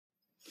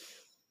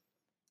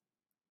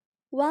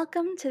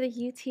Welcome to the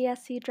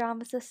UTSC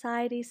Drama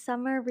Society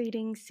Summer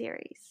Reading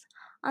Series.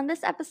 On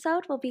this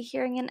episode, we'll be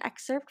hearing an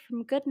excerpt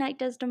from Goodnight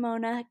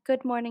Desdemona,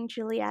 Good Morning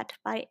Juliet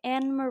by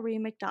Anne Marie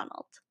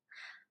MacDonald.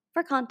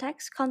 For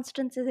context,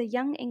 Constance is a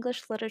young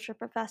English literature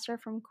professor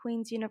from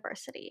Queen's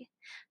University.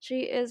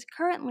 She is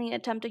currently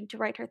attempting to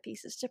write her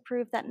thesis to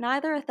prove that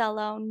neither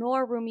Othello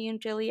nor Romeo and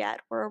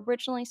Juliet were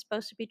originally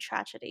supposed to be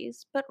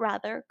tragedies, but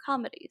rather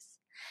comedies.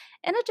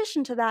 In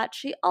addition to that,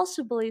 she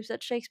also believes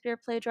that Shakespeare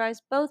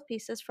plagiarized both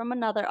pieces from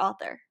another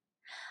author.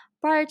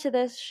 Prior to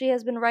this, she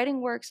has been writing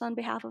works on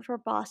behalf of her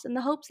boss in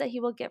the hopes that he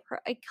will give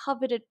her a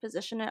coveted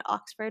position at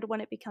Oxford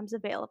when it becomes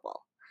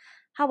available.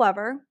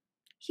 However,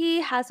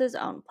 he has his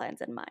own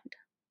plans in mind.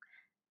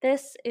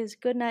 This is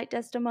Goodnight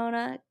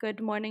Desdemona, Good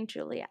Morning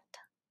Juliet.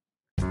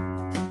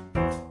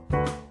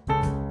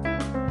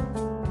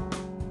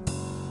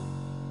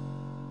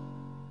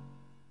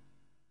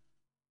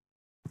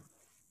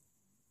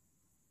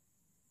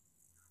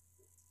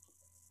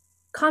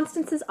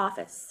 Constance's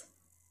office.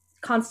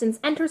 Constance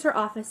enters her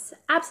office,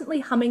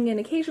 absently humming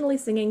and occasionally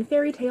singing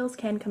Fairy Tales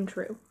Can Come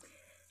True.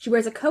 She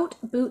wears a coat,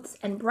 boots,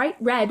 and bright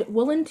red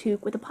woolen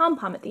toque with a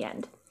pom-pom at the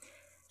end.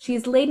 She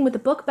is laden with a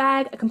book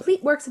bag, a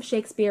complete works of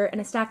Shakespeare,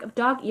 and a stack of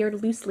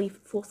dog-eared loose-leaf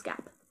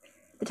foolscap.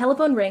 The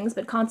telephone rings,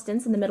 but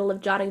Constance, in the middle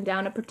of jotting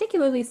down a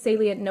particularly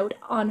salient note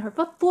on her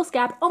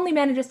foolscap, only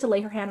manages to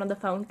lay her hand on the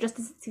phone just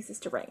as it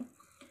ceases to ring.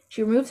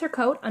 She removes her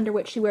coat, under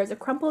which she wears a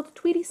crumpled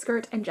tweedy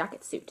skirt and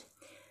jacket suit.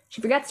 She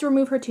forgets to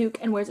remove her toque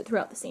and wears it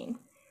throughout the scene.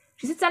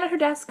 She sits down at her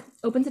desk,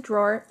 opens a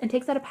drawer, and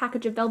takes out a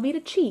package of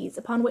Velveeta cheese,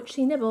 upon which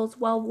she nibbles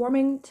while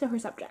warming to her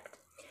subject.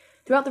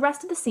 Throughout the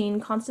rest of the scene,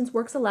 Constance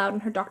works aloud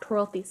on her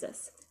doctoral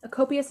thesis, a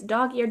copious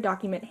dog-eared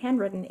document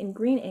handwritten in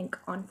green ink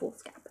on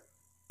foolscap.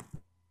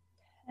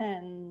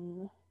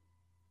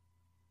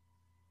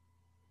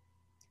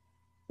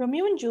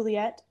 Romeo and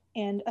Juliet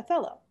and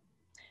Othello,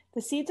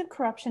 the seeds of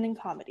corruption in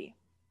comedy.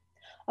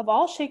 Of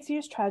all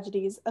Shakespeare's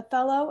tragedies,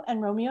 Othello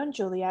and Romeo and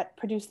Juliet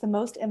produce the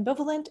most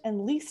ambivalent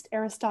and least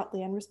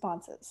Aristotelian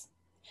responses.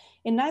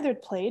 In neither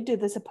play do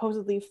the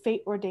supposedly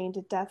fate-ordained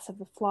deaths of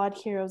the flawed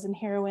heroes and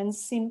heroines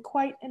seem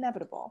quite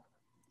inevitable.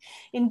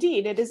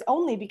 Indeed, it is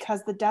only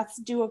because the deaths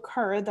do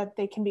occur that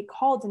they can be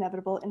called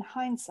inevitable in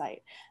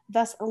hindsight,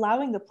 thus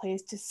allowing the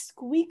plays to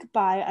squeak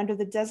by under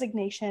the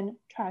designation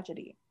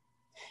tragedy.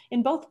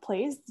 In both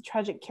plays, the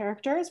tragic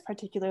characters,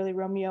 particularly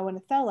Romeo and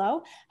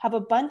Othello, have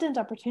abundant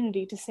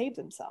opportunity to save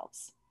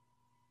themselves.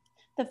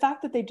 The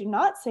fact that they do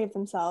not save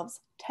themselves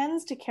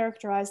tends to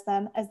characterize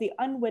them as the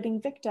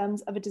unwitting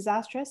victims of a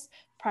disastrous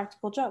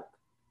practical joke.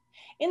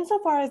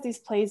 Insofar as these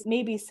plays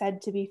may be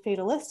said to be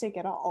fatalistic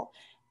at all,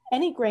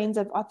 any grains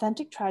of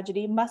authentic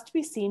tragedy must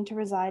be seen to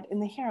reside in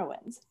the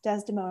heroines,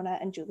 Desdemona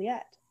and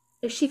Juliet.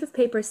 A sheaf of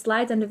papers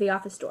slides under the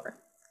office door.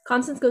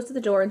 Constance goes to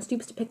the door and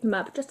stoops to pick them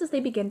up just as they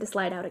begin to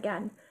slide out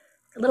again.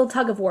 A little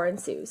tug-of-war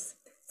ensues.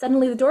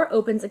 Suddenly, the door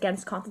opens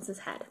against Constance's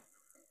head.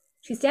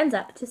 She stands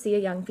up to see a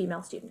young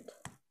female student.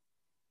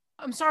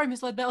 I'm sorry, Miss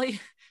Leadbelly.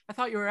 I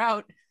thought you were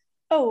out.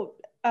 Oh,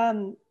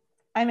 I'm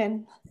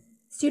in.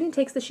 Student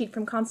takes the sheet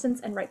from Constance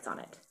and writes on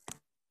it.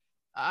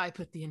 I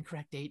put the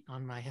incorrect date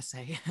on my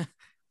essay.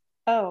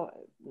 Oh,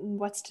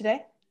 what's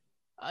today?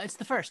 It's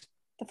the first.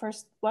 The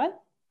first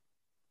what?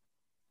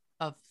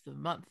 Of the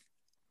month.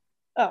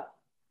 Oh.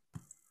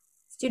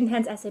 Student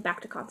hands essay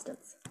back to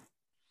Constance.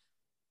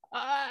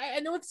 I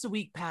know it's a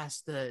week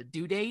past the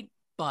due date,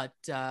 but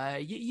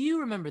you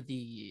remember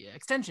the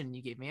extension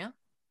you gave me, huh?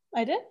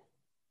 I did?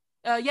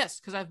 Yes,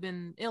 because I've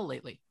been ill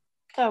lately.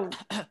 Oh,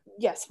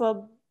 yes.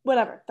 Well,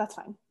 whatever. That's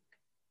fine.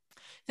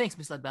 Thanks,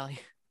 Miss Leadbelly.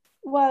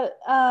 What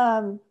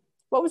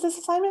was this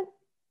assignment?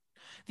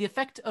 The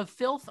effect of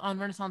filth on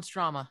Renaissance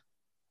drama.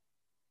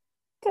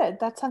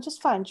 Good. That sounds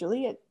just fine,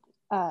 Julie.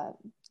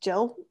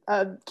 Jill,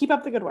 keep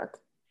up the good work.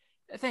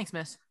 Thanks,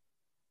 miss.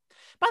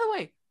 By the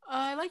way,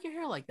 I like your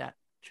hair like that.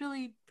 It's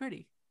really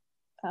pretty.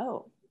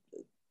 Oh,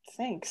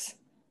 thanks.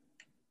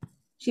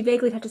 She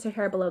vaguely touches her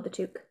hair below the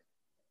toque.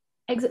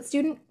 Exit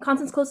student,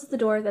 Constance closes the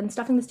door, then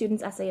stuffing the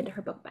student's essay into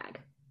her book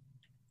bag.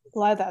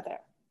 Lie that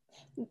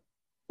there.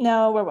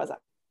 No, where was I?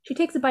 She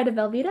takes a bite of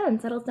Velveeta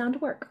and settles down to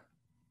work.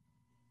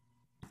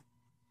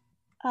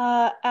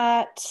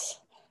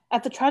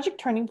 At the tragic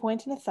turning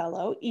point in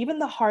Othello, even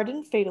the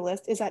hardened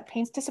fatalist is at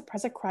pains to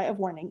suppress a cry of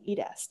warning,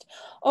 Edest.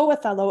 O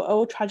Othello,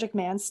 O tragic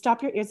man,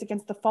 stop your ears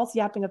against the false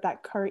yapping of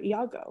that cur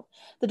Iago.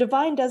 The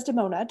divine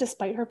Desdemona,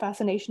 despite her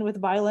fascination with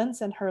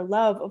violence and her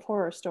love of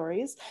horror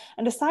stories,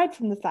 and aside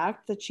from the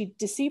fact that she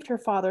deceived her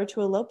father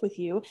to elope with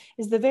you,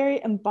 is the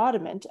very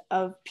embodiment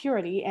of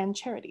purity and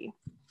charity.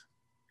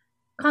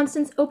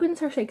 Constance opens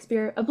her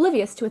Shakespeare,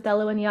 oblivious to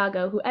Othello and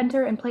Iago, who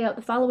enter and play out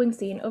the following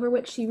scene, over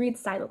which she reads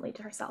silently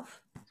to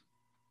herself.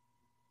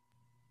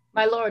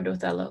 My lord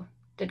Othello,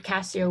 did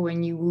Cassio,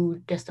 when you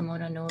wooed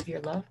Desdemona, know of your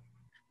love?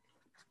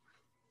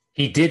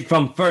 He did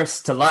from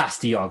first to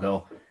last,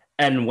 Iago,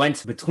 and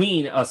went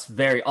between us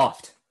very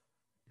oft.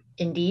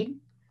 Indeed?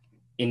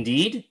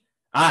 Indeed?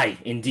 Aye,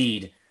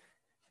 indeed.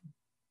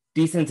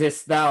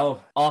 Decentest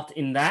thou aught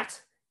in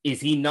that? Is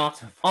he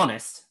not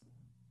honest?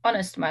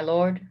 Honest, my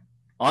lord.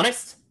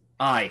 Honest?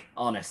 Aye,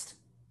 honest.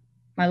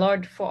 My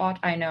lord, for aught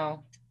I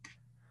know.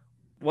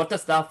 What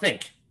dost thou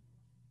think?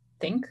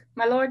 Think,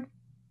 my lord?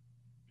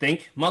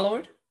 Think, my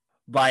lord?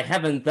 By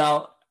heaven,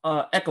 thou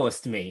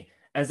echoest me,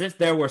 as if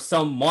there were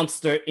some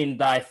monster in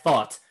thy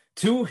thought,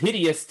 too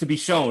hideous to be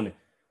shown.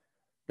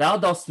 Thou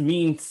dost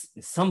mean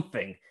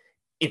something.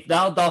 If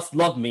thou dost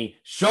love me,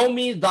 show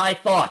me thy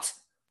thought.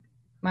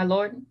 My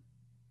lord,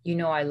 you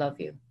know I love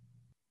you.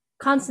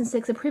 Constance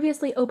takes a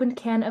previously opened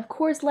can of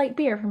Coors Light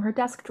beer from her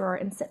desk drawer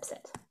and sips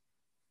it.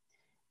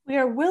 We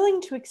are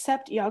willing to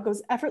accept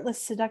Iago's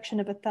effortless seduction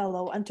of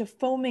Othello unto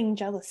foaming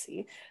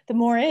jealousy. The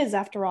Moor is,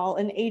 after all,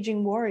 an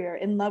aging warrior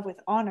in love with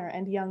honor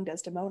and young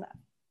Desdemona.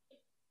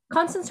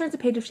 Constance turns a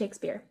page of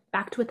Shakespeare,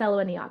 back to Othello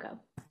and Iago.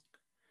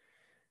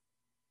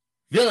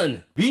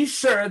 Villain, be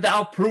sure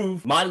thou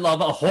prove my love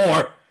a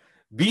whore.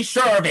 Be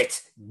sure of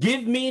it.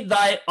 Give me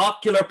thy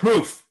ocular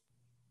proof.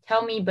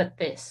 Tell me but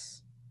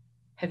this.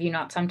 Have you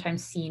not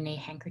sometimes seen a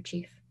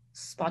handkerchief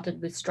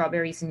spotted with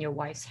strawberries in your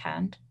wife's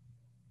hand?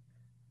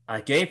 I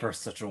gave her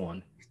such a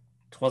one.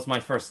 'Twas my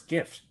first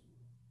gift.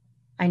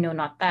 I know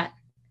not that,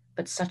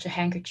 but such a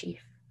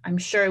handkerchief. I'm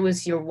sure it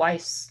was your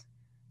wife's.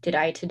 Did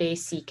I today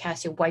see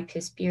Cassio wipe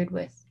his beard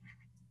with?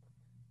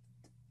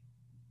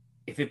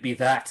 If it be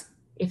that.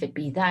 If it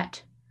be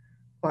that,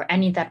 or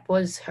any that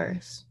was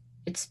hers,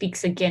 it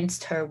speaks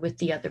against her with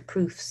the other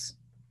proofs.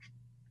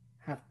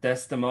 Hath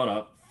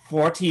Desdemona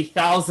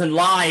 40,000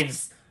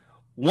 lives?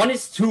 One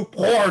is too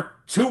poor,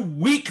 too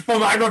weak for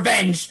my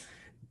revenge.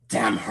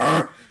 Damn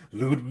her,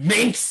 lewd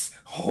minx!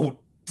 Oh,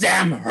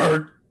 damn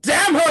her!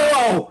 Damn her!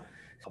 Oh!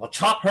 I will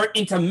chop her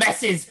into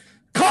messes.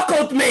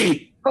 Cuckold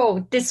me!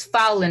 Oh,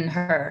 disfoulen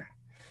her.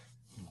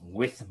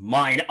 With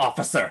mine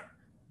officer.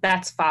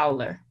 That's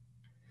fouler.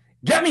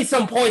 Get me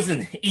some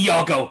poison,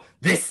 Iago,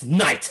 this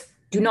night.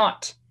 Do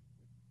not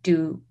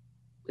do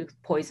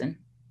with poison.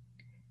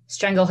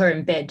 Strangle her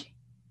in bed,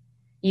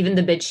 even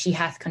the bed she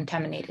hath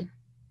contaminated.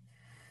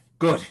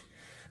 Good,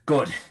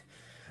 good.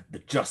 The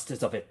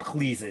justice of it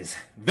pleases.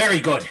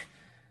 Very good.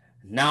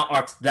 Now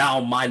art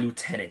thou my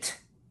lieutenant.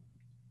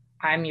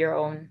 I am your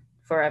own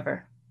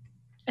forever.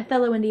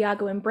 Othello and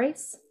Iago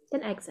embrace,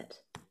 then exit.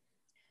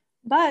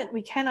 But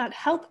we cannot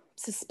help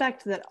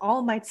suspect that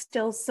all might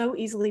still so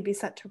easily be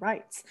set to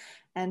rights.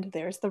 And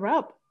there's the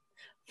rub.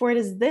 For it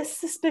is this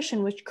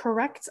suspicion which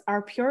corrects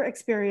our pure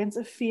experience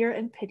of fear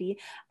and pity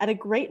at a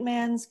great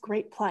man's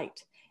great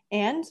plight,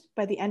 and,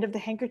 by the end of the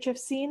handkerchief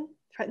scene,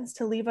 threatens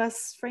to leave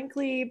us,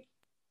 frankly,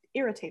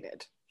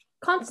 irritated.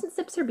 Constance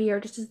sips her beer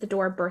just as the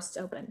door bursts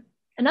open.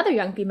 Another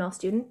young female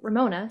student,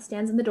 Ramona,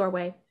 stands in the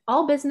doorway,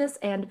 all business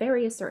and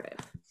very assertive.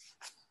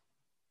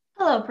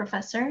 Hello,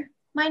 Professor.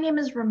 My name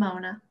is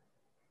Ramona.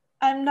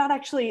 I'm not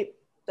actually...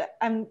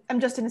 I'm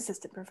just an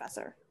assistant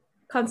professor.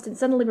 Constance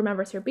suddenly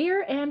remembers her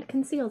beer and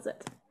conceals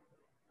it.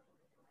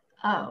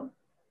 Oh.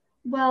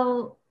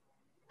 Well,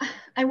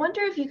 I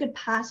wonder if you could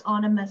pass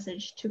on a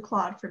message to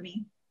Claude for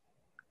me.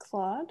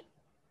 Claude?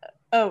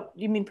 Oh,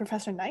 you mean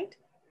Professor Knight?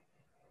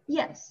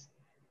 Yes.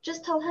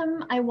 Just tell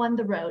him I won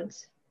the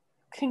roads.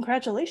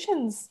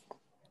 Congratulations,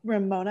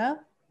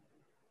 Ramona.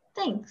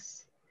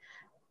 Thanks.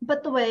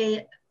 But the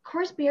way,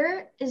 Coors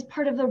Beer is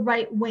part of the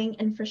right-wing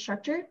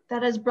infrastructure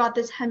that has brought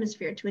this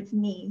hemisphere to its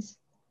knees.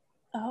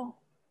 Oh,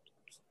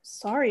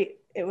 sorry.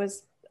 It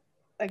was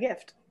a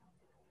gift.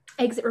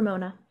 Exit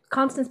Ramona.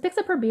 Constance picks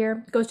up her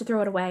beer, goes to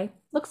throw it away,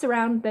 looks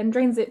around, then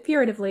drains it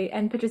furtively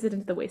and pitches it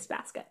into the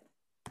wastebasket.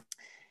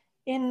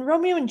 In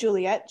Romeo and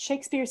Juliet,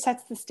 Shakespeare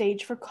sets the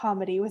stage for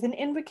comedy with an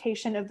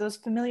invocation of those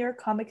familiar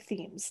comic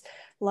themes,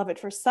 love at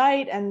first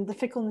sight and the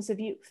fickleness of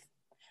youth.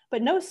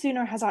 But no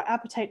sooner has our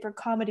appetite for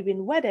comedy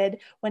been whetted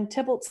when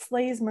Tybalt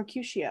slays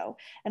Mercutio,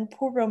 and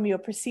poor Romeo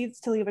proceeds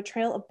to leave a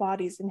trail of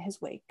bodies in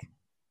his wake.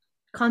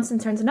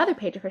 Constance turns another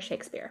page of her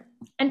Shakespeare.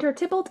 Enter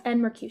Tybalt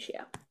and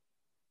Mercutio.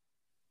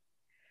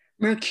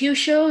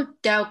 Mercutio,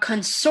 thou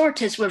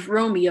consortest with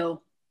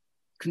Romeo.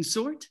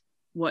 Consort?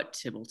 What,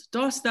 Tybalt?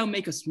 Dost thou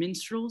make us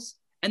minstrels?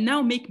 And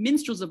thou make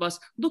minstrels of us,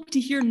 look to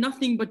hear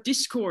nothing but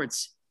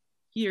discords.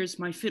 Here's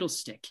my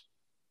fiddlestick.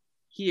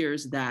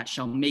 Here's that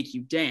shall make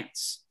you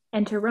dance.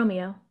 Enter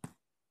Romeo.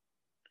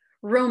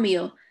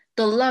 Romeo,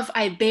 the love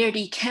I bear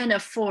thee can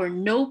afford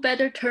no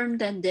better term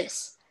than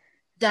this.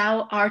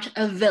 Thou art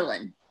a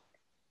villain.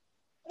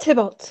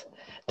 Tybalt,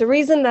 the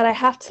reason that I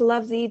have to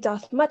love thee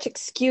doth much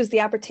excuse the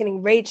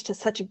appertaining rage to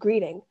such a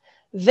greeting.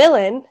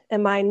 Villain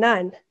am I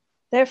none.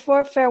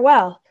 Therefore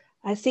farewell,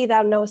 I see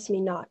thou knowest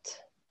me not.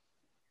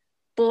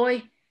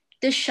 Boy,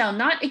 this shall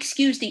not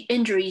excuse the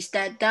injuries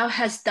that thou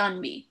hast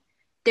done me.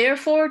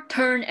 Therefore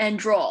turn and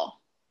draw.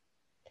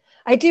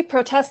 I do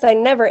protest I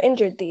never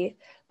injured thee,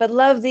 but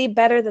love thee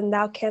better than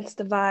thou canst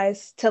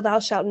devise, till thou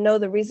shalt know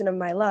the reason of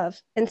my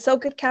love. And so,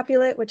 good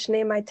Capulet, which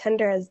name I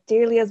tender as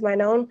dearly as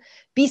mine own,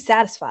 be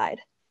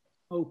satisfied.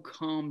 Oh,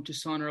 calm,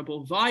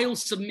 dishonorable, vile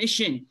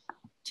submission.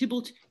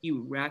 Tybalt,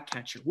 you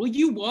rat-catcher, will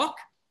you walk?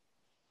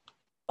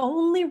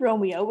 Only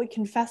Romeo would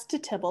confess to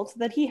Tybalt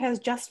that he has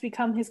just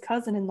become his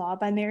cousin-in-law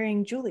by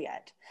marrying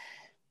Juliet.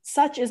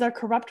 Such is our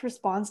corrupt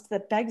response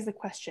that begs the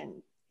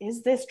question,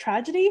 Is this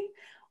tragedy?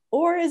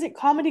 Or is it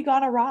comedy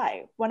gone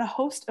awry when a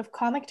host of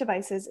comic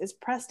devices is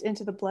pressed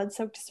into the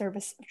blood-soaked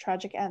service of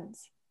tragic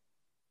ends?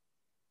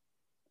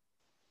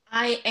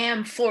 I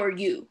am for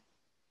you.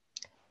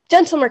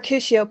 Gentle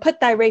Mercutio, put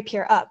thy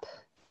rapier up.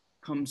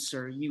 Come,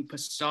 sir, you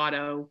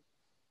Passato.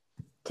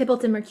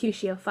 Tybalt and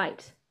Mercutio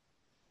fight.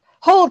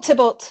 Hold,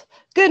 Tybalt!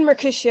 Good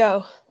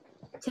Mercutio!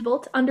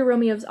 Tybalt, under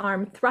Romeo's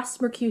arm,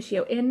 thrusts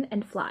Mercutio in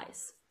and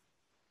flies.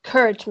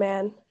 Courage,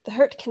 man. The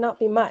hurt cannot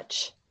be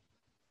much.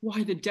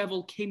 Why the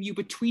devil came you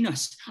between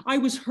us? I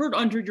was hurt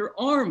under your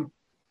arm.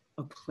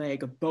 A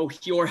plague of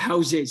both your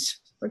houses.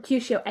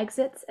 Mercutio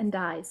exits and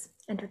dies.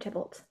 Enter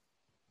Tybalt.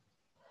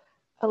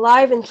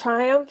 Alive in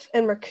triumph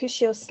and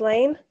Mercutio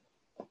slain?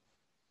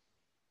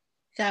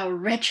 Thou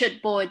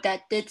wretched boy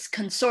that didst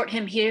consort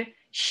him here,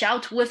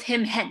 shout with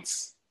him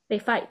hence. They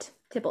fight.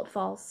 Tybalt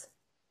falls.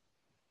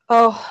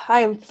 Oh,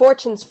 I am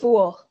fortune's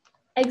fool.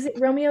 Exit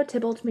Romeo,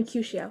 Tybalt,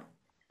 Mercutio.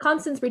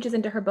 Constance reaches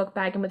into her book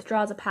bag and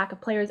withdraws a pack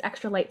of Player's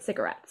Extra Light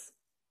cigarettes.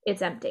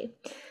 It's empty.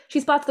 She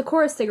spots the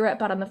chorus cigarette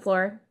butt on the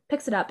floor,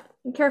 picks it up,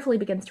 and carefully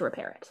begins to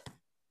repair it.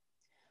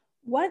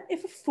 What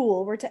if a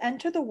fool were to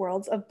enter the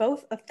worlds of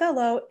both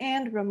Othello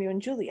and Romeo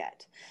and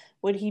Juliet?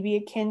 Would he be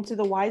akin to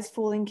the wise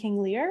fool in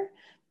King Lear?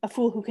 A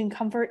fool who can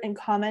comfort and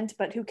comment,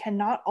 but who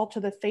cannot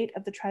alter the fate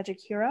of the tragic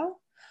hero?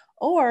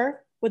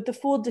 Or would the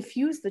fool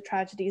diffuse the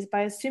tragedies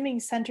by assuming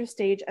center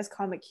stage as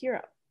comic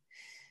hero?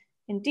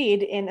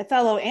 Indeed, in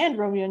Othello and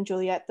Romeo and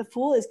Juliet, the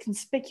fool is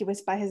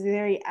conspicuous by his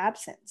very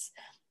absence.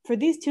 For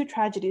these two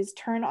tragedies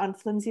turn on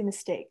flimsy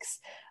mistakes,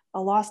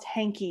 a lost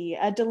hanky,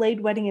 a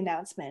delayed wedding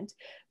announcement,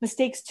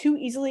 mistakes too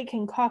easily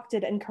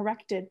concocted and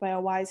corrected by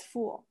a wise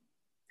fool.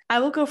 I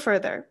will go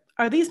further.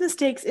 Are these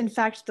mistakes in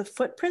fact the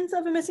footprints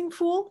of a missing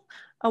fool?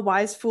 A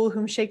wise fool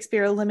whom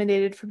Shakespeare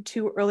eliminated from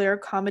two earlier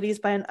comedies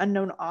by an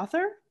unknown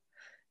author?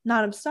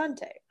 Non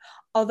obstante,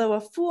 although a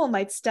fool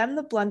might stem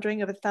the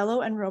blundering of Othello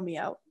and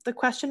Romeo, the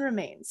question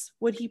remains,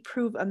 would he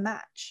prove a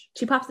match?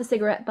 She pops the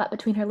cigarette butt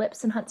between her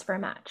lips and hunts for a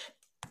match.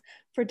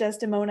 For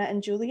Desdemona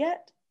and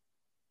Juliet?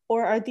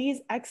 Or are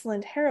these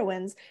excellent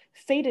heroines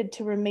fated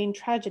to remain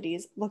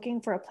tragedies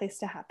looking for a place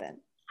to happen?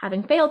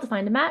 Having failed to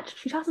find a match,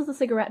 she tosses the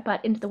cigarette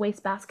butt into the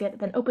wastebasket,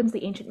 then opens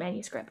the ancient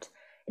manuscript.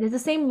 It is the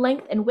same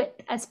length and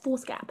width as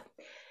foolscap.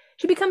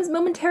 She becomes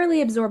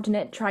momentarily absorbed in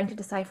it, trying to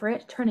decipher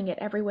it, turning it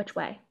every which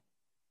way.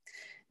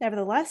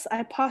 Nevertheless,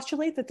 I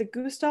postulate that the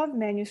Gustav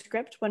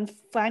manuscript, when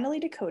finally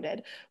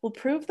decoded, will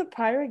prove the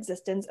prior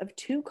existence of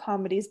two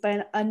comedies by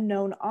an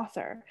unknown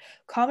author,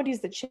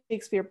 comedies that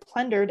Shakespeare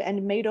plundered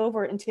and made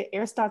over into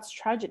Aristotle's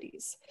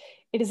tragedies.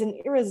 It is an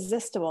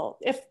irresistible,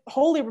 if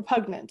wholly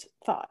repugnant,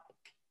 thought.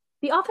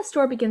 The office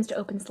door begins to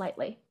open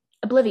slightly.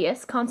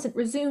 Oblivious, Constance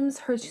resumes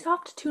her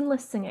soft,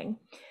 tuneless singing.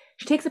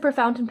 She takes up her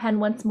fountain pen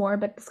once more,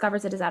 but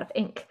discovers it is out of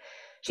ink.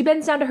 She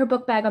bends down to her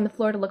book bag on the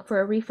floor to look for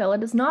a refill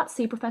and does not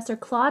see Professor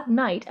Claude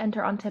Knight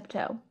enter on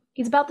tiptoe.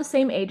 He's about the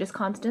same age as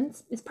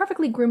Constance, is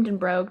perfectly groomed and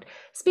brogued,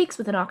 speaks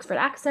with an Oxford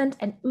accent,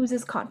 and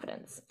oozes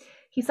confidence.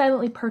 He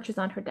silently perches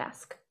on her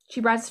desk. She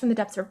rises from the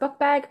depths of her book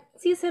bag,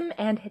 sees him,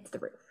 and hits the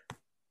roof.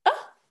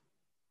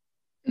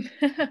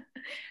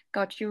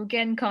 Got you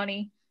again,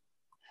 Connie.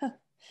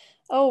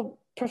 Oh,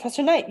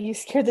 Professor Knight, you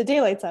scared the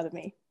daylights out of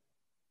me.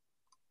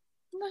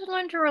 Let's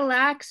learn to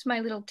relax, my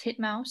little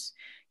titmouse.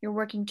 You're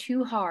working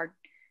too hard.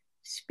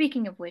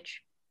 Speaking of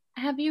which,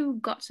 have you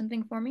got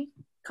something for me?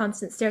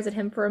 Constance stares at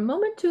him for a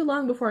moment too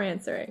long before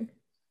answering.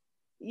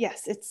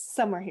 Yes, it's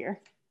somewhere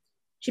here.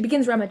 She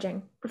begins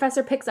rummaging.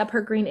 Professor picks up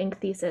her green ink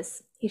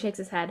thesis. He shakes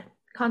his head.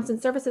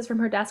 Constance surfaces from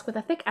her desk with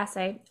a thick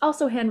essay,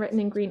 also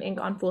handwritten in green ink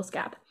on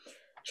foolscap.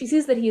 She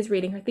sees that he is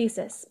reading her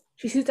thesis.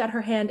 She shoots out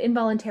her hand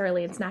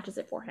involuntarily and snatches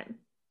it for him.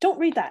 Don't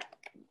read that,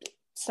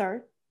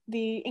 sir.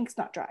 The ink's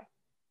not dry.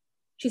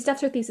 She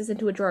stuffs her thesis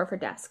into a drawer of her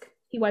desk.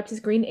 He wipes his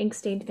green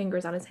ink-stained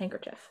fingers on his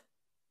handkerchief.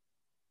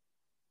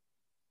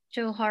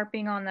 Still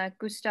harping on that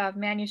Gustav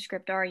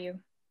manuscript, are you?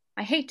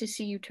 I hate to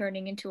see you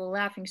turning into a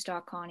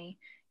laughingstock, Connie.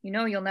 You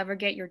know you'll never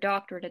get your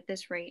doctorate at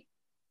this rate.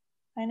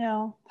 I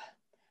know.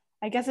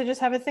 I guess I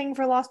just have a thing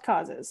for lost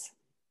causes.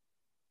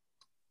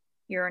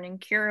 You're an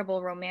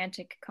incurable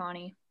romantic,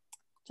 Connie.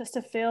 Just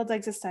a failed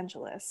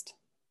existentialist.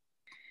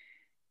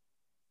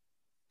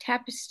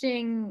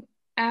 Tapisting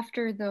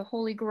after the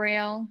Holy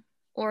Grail,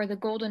 or the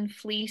Golden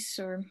Fleece,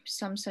 or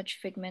some such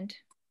figment.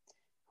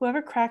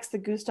 Whoever cracks the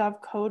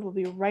Gustav code will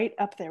be right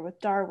up there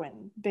with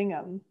Darwin,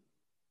 Bingham.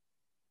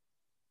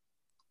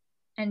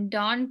 And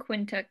Don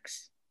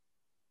Quintus.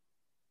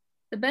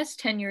 The best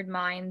tenured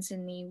minds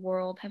in the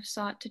world have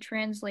sought to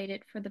translate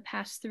it for the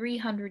past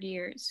 300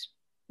 years.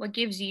 What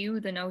gives you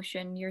the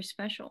notion you're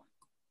special?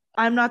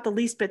 I'm not the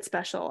least bit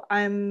special.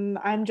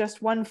 I'm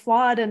just one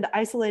flawed and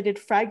isolated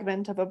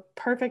fragment of a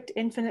perfect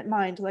infinite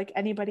mind like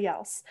anybody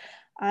else.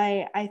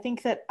 I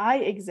think that I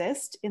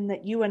exist in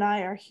that you and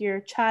I are here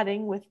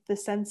chatting with the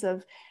sense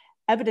of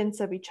evidence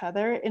of each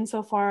other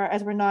insofar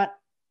as we're not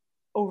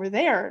over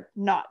there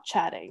not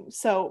chatting.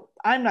 So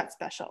I'm not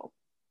special.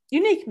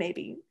 Unique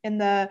maybe in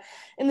the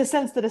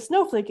sense that a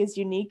snowflake is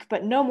unique,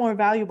 but no more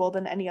valuable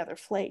than any other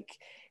flake.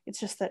 It's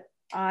just that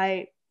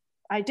I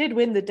did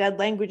win the Dead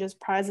Languages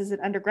prize as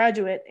an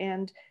undergraduate,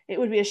 and it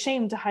would be a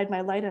shame to hide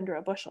my light under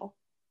a bushel.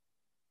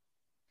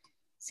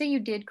 Say you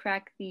did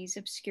crack these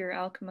obscure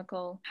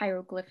alchemical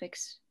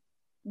hieroglyphics.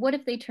 What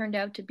if they turned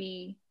out to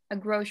be a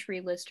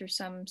grocery list or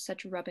some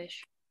such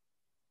rubbish?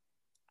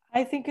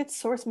 I think it's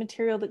source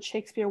material that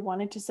Shakespeare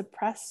wanted to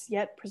suppress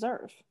yet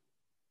preserve.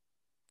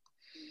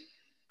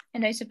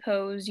 And I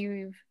suppose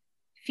you've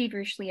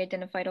feverishly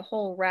identified a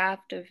whole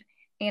raft of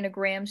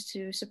anagrams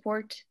to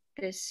support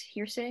this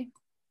hearsay?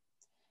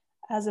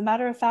 As a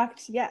matter of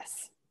fact,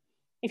 yes.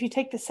 If you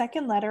take the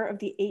second letter of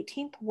the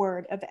 18th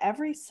word of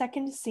every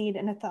second scene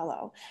in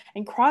Othello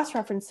and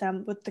cross-reference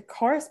them with the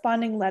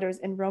corresponding letters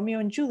in Romeo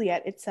and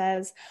Juliet, it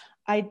says,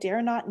 I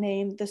dare not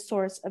name the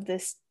source of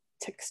this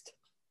text.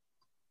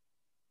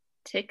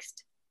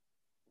 Text?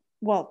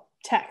 Well,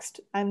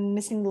 text. I'm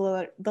missing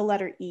the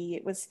letter E.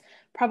 It was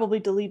probably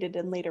deleted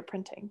in later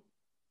printing.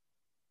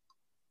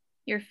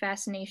 Your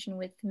fascination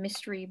with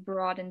mystery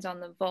broadens on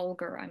the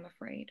vulgar, I'm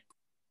afraid.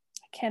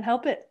 I can't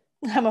help it.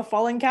 I'm a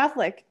fallen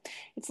Catholic.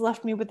 It's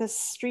left me with a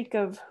streak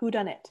of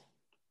whodunit.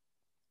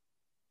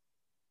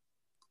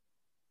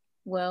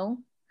 Well,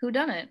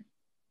 whodunit?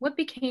 What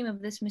became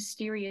of this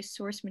mysterious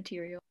source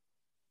material?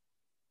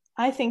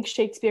 I think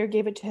Shakespeare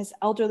gave it to his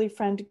elderly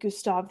friend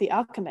Gustav the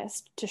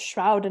Alchemist to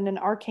shroud in an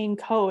arcane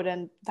code,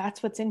 and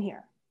that's what's in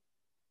here.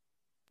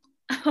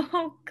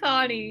 Oh,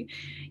 Connie,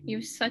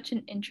 you've such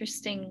an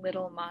interesting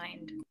little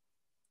mind.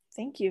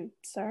 Thank you,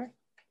 sir.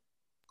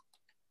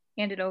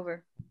 Hand it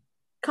over.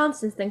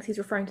 Constance thinks he's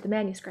referring to the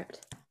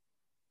manuscript.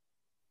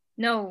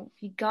 No,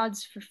 ye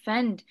gods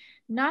forfend,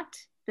 not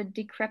the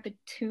decrepit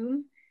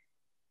tomb.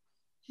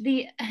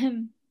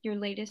 Your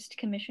latest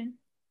commission.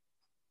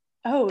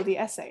 Oh, the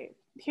essay.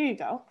 Here you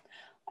go.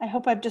 I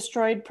hope I've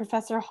destroyed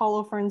Professor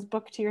Holofern's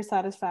book to your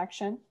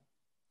satisfaction.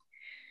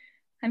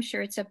 I'm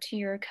sure it's up to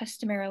your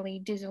customarily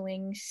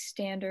dizzling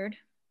standard.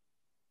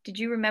 Did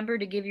you remember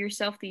to give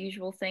yourself the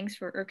usual thanks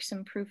for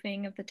irksome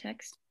proofing of the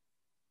text?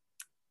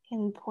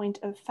 In point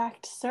of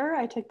fact, sir,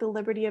 I took the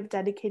liberty of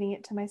dedicating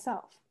it to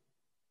myself.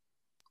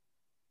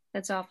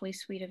 That's awfully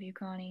sweet of you,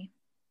 Connie.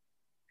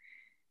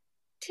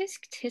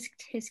 Tisk, tisk,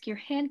 tisk, your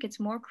hand gets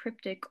more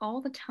cryptic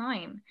all the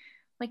time,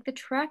 like the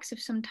tracks of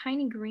some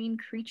tiny green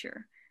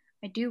creature.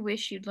 I do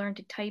wish you'd learn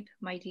to type,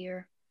 my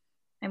dear.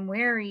 I'm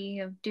wary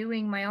of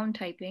doing my own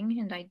typing,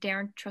 and I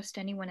daren't trust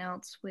anyone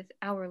else with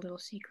our little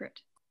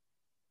secret.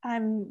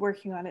 I'm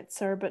working on it,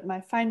 sir, but my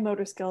fine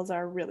motor skills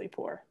are really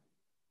poor.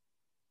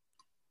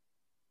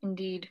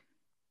 Indeed.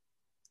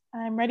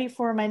 I'm ready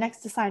for my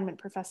next assignment,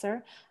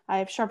 Professor. I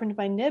have sharpened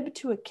my nib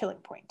to a killing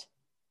point.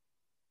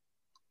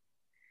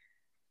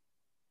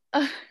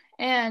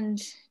 And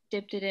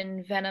dipped it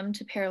in venom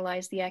to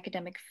paralyze the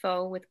academic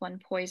foe with one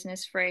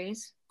poisonous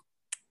phrase.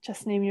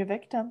 Just name your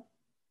victim.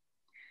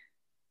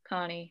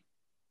 Connie,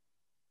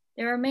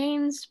 there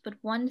remains but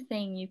one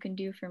thing you can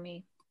do for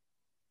me.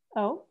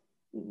 Oh,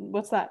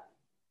 what's that?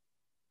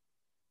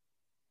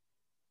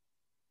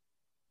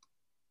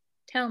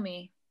 Tell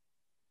me,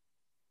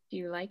 do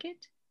you like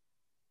it?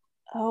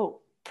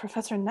 Oh,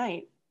 Professor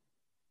Knight.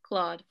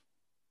 Claude.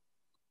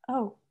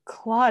 Oh,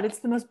 Claude, it's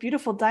the most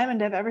beautiful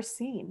diamond I've ever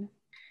seen.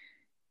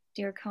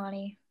 Dear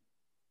Connie,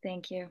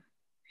 thank you.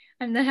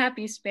 I'm the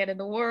happiest man in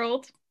the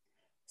world.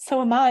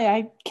 So am I.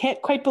 I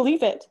can't quite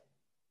believe it.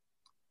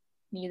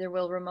 Neither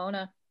will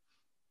Ramona.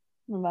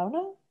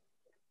 Ramona?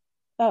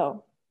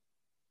 Oh.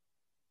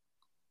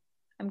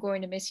 I'm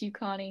going to miss you,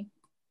 Connie.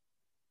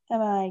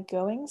 Am I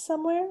going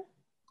somewhere?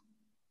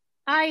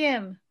 I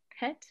am,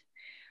 pet.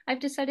 I've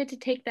decided to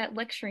take that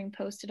lecturing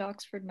post at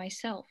Oxford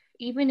myself,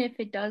 even if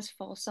it does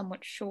fall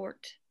somewhat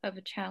short of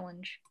a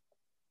challenge.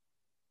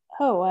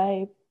 Oh,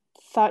 I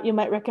thought you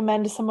might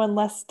recommend someone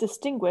less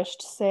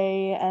distinguished,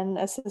 say an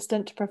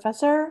assistant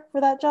professor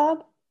for that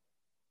job?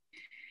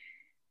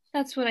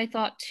 That's what I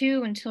thought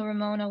too until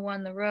Ramona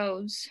won the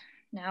Rose.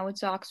 Now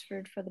it's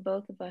Oxford for the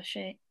both of us,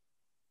 eh?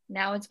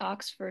 Now it's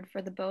Oxford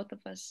for the both of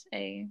us,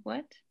 eh?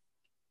 What?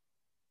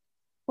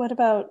 What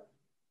about,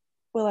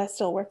 will I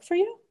still work for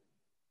you?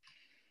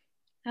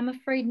 I'm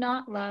afraid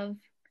not, love.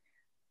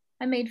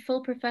 I made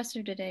full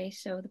professor today,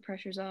 so the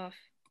pressure's off.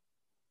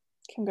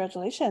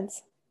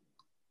 Congratulations.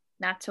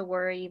 Not to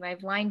worry,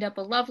 I've lined up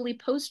a lovely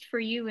post for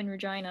you in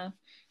Regina.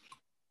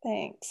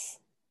 Thanks.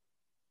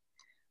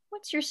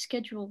 What's your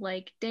schedule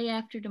like day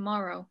after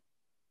tomorrow?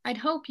 I'd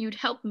hope you'd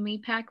help me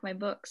pack my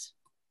books.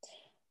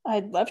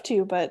 I'd love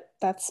to, but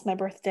that's my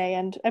birthday,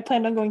 and I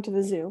planned on going to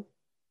the zoo.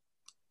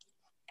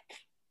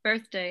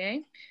 Birthday, eh?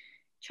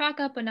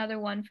 Chalk up another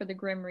one for the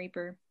Grim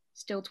Reaper.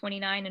 Still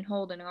 29 and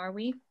Holden, are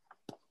we?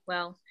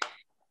 Well,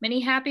 many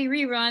happy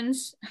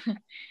reruns.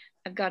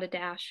 I've got a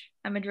dash.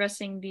 I'm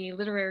addressing the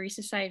Literary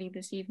Society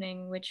this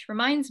evening, which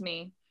reminds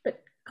me.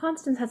 But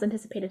Constance has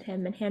anticipated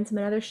him and hands him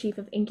another sheaf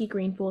of inky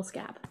green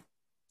foolscap.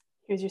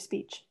 Here's your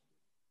speech.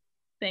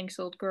 Thanks,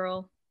 old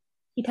girl.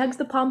 He tugs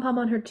the pom-pom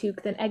on her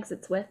toque, then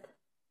exits with,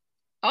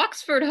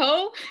 Oxford,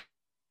 ho!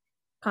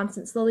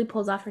 Constance slowly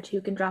pulls off her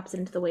toque and drops it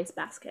into the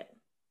wastebasket.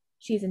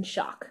 She's in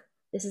shock.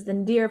 This is the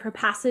nadir of her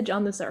passage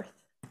on this earth.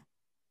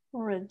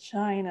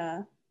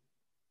 Regina.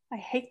 I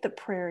hate the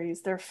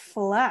prairies. They're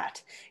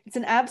flat. It's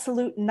an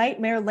absolute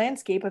nightmare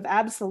landscape of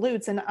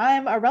absolutes, and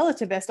I'm a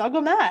relativist. I'll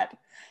go mad.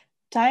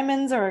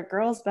 Diamonds are a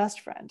girl's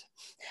best friend.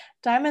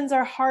 Diamonds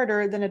are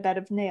harder than a bed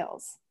of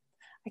nails.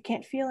 I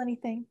can't feel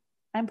anything.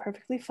 I'm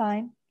perfectly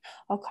fine.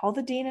 I'll call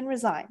the dean and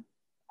resign.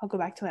 I'll go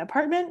back to my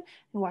apartment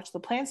and watch the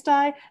plants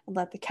die and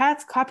let the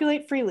cats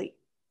copulate freely.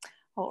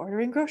 I'll order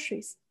in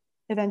groceries.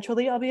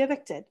 Eventually, I'll be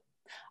evicted.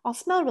 I'll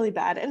smell really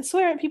bad and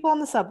swear at people on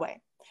the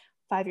subway.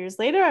 5 years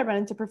later, I run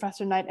into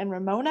Professor Knight and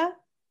Ramona.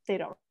 They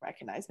don't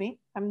recognize me.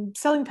 I'm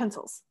selling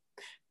pencils.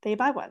 They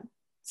buy one.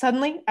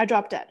 Suddenly, I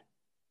drop dead.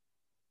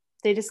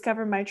 They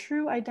discover my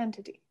true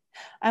identity.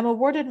 I'm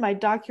awarded my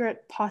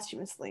doctorate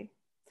posthumously.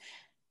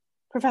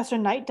 Professor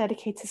Knight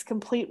dedicates his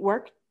complete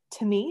work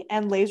to me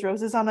and lays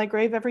roses on my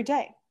grave every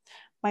day.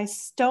 My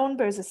stone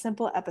bears a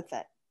simple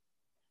epithet.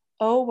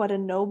 Oh, what a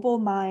noble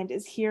mind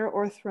is here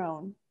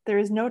o'erthrown. There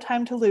is no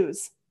time to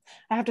lose.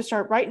 I have to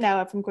start right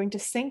now if I'm going to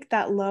sink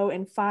that low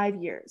in 5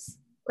 years.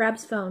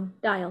 Grabs phone,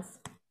 dials.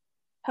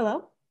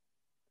 Hello?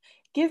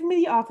 Give me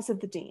the office of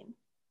the dean.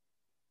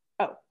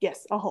 Oh,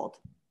 yes, I'll hold.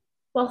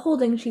 While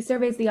holding, she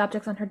surveys the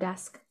objects on her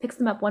desk, picks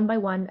them up one by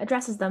one,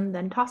 addresses them,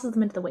 then tosses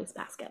them into the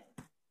wastebasket.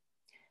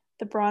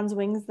 The bronze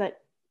wings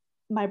that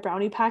my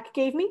brownie pack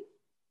gave me?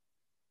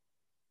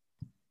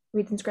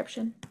 Reads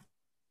inscription.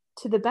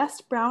 To the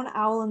best brown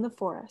owl in the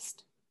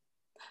forest.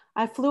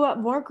 I flew up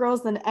more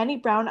girls than any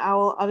brown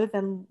owl other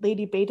than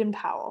Lady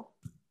Baden-Powell.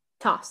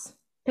 Toss.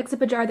 Picks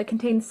up a jar that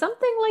contains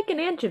something like an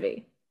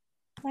anchovy.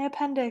 My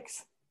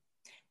appendix.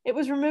 It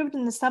was removed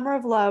in the summer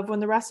of love when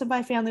the rest of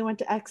my family went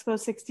to Expo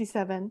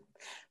 67.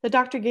 The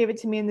doctor gave it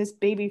to me in this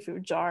baby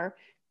food jar.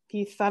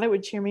 He thought it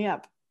would cheer me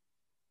up.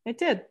 It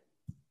did.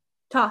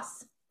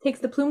 Toss. Takes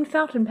the plumed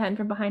fountain pen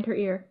from behind her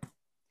ear.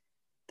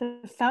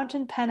 The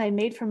fountain pen I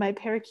made for my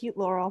parakeet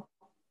Laurel.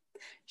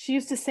 She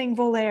used to sing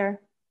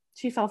Voltaire.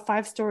 She fell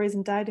 5 stories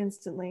and died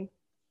instantly.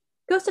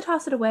 Goes to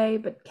toss it away,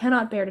 but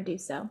cannot bear to do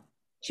so.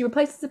 She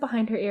replaces it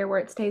behind her ear where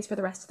it stays for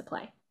the rest of the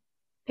play.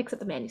 Picks up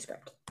the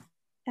manuscript.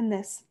 And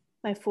this,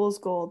 my fool's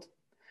gold.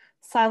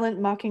 Silent,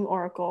 mocking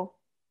oracle.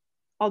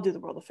 I'll do the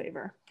world a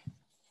favor.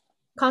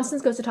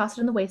 Constance goes to toss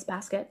it in the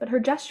wastebasket, but her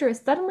gesture is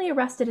suddenly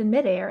arrested in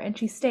midair and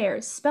she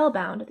stares,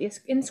 spellbound, at the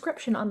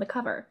inscription on the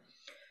cover.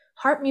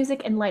 Harp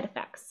music and light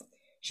effects.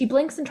 She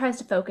blinks and tries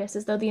to focus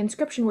as though the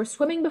inscription were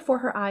swimming before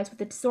her eyes with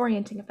a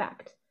disorienting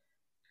effect.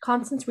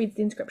 Constance reads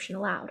the inscription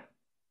aloud.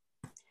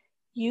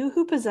 You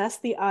who possess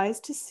the eyes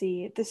to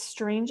see this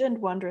strange and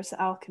wondrous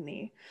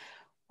alchemy,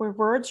 where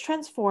words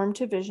transform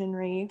to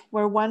visionary,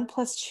 where 1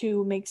 +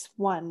 2 makes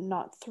 1,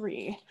 not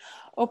 3.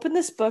 Open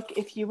this book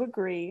if you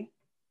agree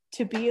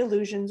to be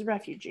illusion's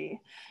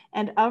refugee,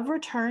 and of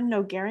return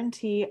no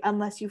guarantee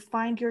unless you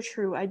find your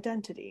true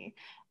identity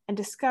and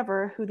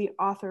discover who the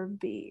author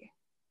be.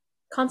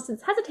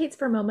 Constance hesitates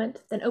for a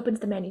moment, then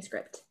opens the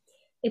manuscript.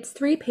 Its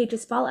 3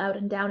 pages fall out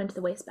and down into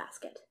the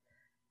wastebasket.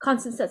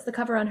 Constance sets the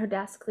cover on her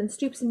desk, then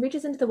stoops and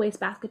reaches into the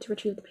wastebasket to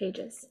retrieve the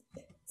pages.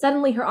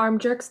 Suddenly, her arm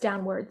jerks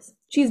downwards.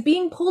 She is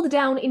being pulled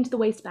down into the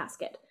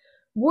wastebasket.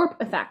 Warp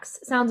effects,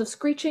 sounds of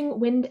screeching,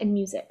 wind, and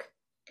music.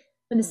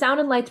 When the sound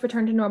and lights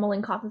return to normal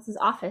in Constance's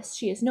office,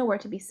 she is nowhere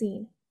to be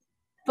seen.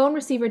 The phone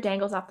receiver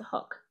dangles off the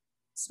hook.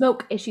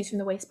 Smoke issues from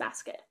the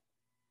wastebasket.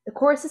 The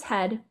chorus's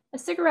head, a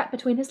cigarette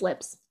between his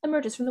lips,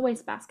 emerges from the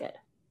wastebasket.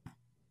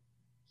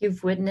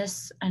 You've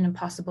witnessed an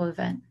impossible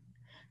event.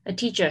 A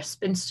teacher,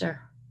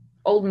 spinster,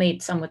 old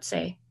maid, some would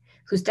say,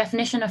 whose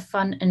definition of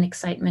fun and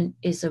excitement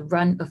is a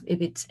run of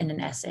ibits in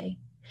an essay,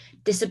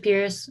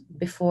 disappears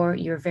before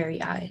your very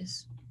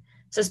eyes.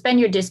 Suspend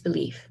your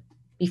disbelief.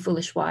 Be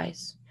foolish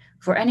wise.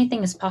 For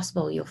anything is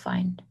possible, you'll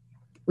find,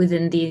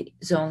 within the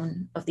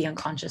zone of the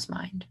unconscious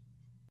mind.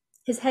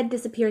 His head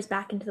disappears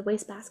back into the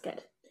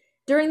wastebasket.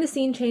 During the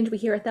scene change, we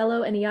hear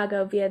Othello and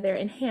Iago via their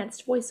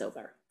enhanced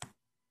voiceover.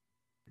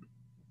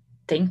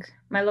 Think,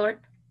 my lord?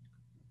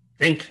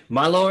 Think,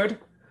 my lord?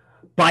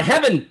 By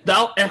heaven,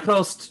 thou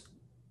echoest.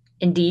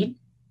 Indeed?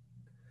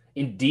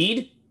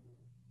 Indeed?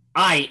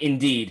 Aye,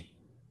 indeed.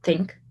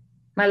 Think,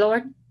 my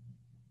lord?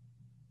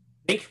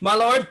 Think, my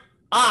lord?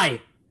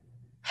 Aye.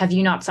 Have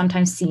you not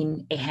sometimes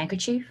seen a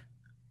handkerchief?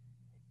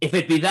 If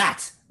it be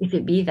that. If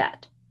it be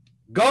that.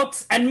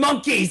 Goats and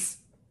monkeys!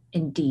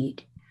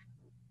 Indeed.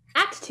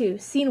 Act 2,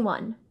 Scene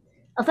 1.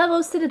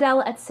 Othello's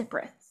citadel at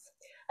Cyprus.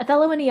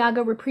 Othello and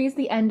Iago reprise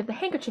the end of the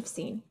handkerchief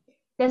scene.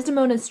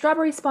 Desdemona's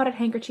strawberry-spotted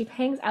handkerchief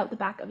hangs out the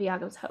back of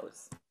Iago's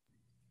hose.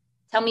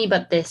 Tell me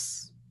but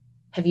this.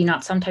 Have you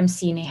not sometimes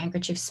seen a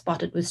handkerchief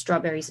spotted with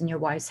strawberries in your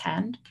wife's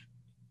hand?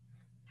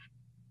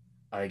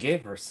 I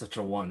gave her such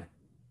a one.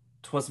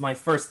 'Twas my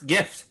first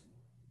gift.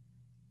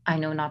 I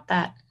know not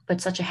that,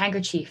 but such a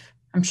handkerchief,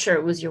 I'm sure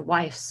it was your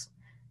wife's.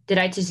 Did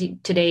I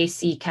today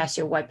see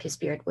Cassio wipe his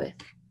beard with?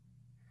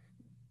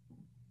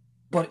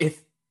 But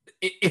if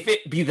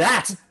it be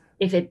that...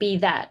 If it be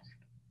that,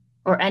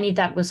 or any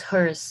that was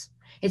hers,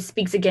 it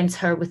speaks against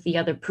her with the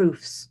other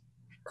proofs.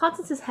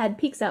 Constance's head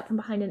peeks out from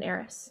behind an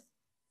arras.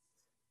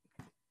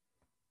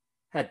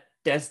 Had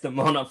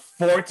Desdemona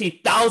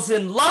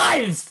 40,000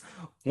 lives!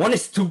 One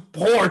is too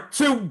poor,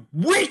 too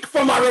weak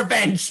for my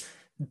revenge!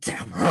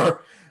 Damn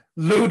her!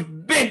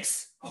 Lewd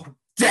minx! Oh,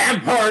 damn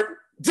her!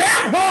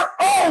 Damn her!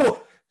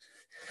 Oh!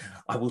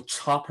 I will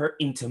chop her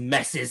into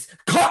messes.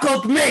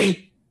 Cuckold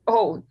me!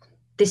 Oh,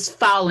 this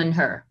fouling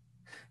her.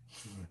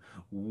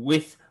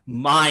 With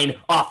mine,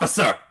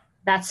 officer!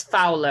 That's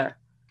fouler.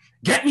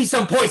 Get me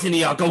some poison,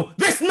 Iago,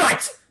 this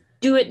night!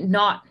 Do it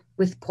not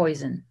with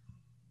poison.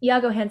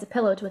 Iago hands a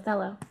pillow to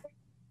Othello.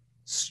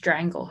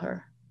 Strangle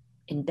her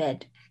in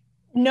bed.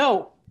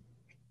 No.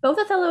 Both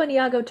Othello and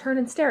Iago turn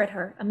and stare at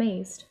her,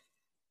 amazed.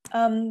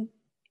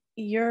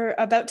 You're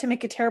about to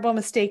make a terrible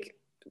mistake,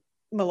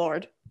 my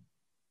lord.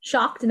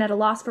 Shocked and at a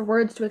loss for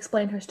words to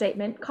explain her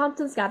statement,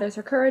 Constance gathers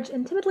her courage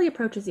and timidly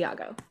approaches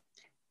Iago.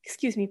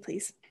 Excuse me,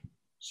 please.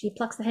 She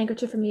plucks the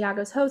handkerchief from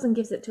Iago's hose and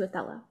gives it to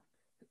Othello.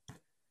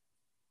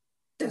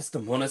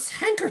 Desdemona's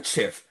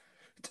handkerchief!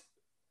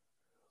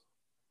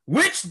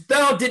 Which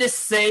thou didst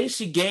say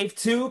she gave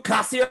to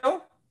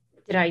Cassio?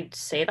 Did I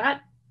say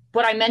that?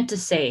 What I meant to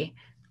say.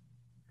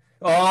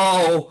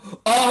 Oh!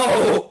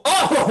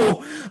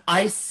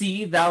 I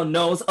see thou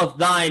knows of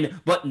thine,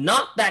 but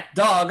not that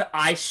dog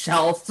I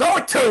shall throw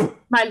it to!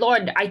 My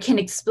lord, I can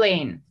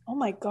explain. Oh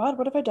my god,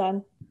 what have I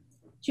done?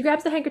 She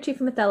grabs the handkerchief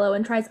from Othello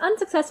and tries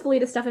unsuccessfully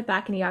to stuff it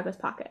back in Iago's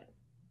pocket.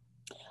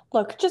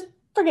 Look, just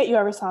forget you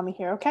ever saw me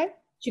here, okay?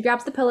 She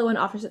grabs the pillow and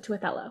offers it to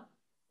Othello.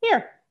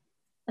 Here.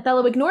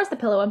 Othello ignores the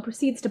pillow and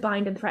proceeds to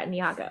bind and threaten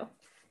Iago.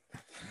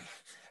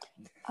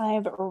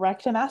 I've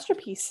wrecked a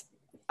masterpiece.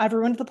 I've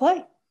ruined the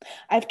play.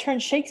 I've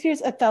turned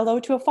Shakespeare's Othello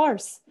to a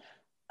farce.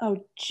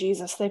 Oh,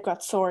 Jesus, they've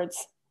got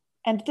swords.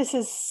 And this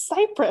is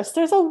Cyprus.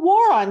 There's a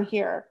war on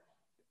here.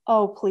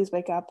 Oh, please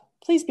wake up.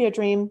 Please be a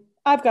dream.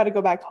 I've got to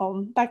go back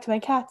home, back to my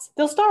cats.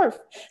 They'll starve.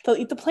 They'll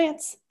eat the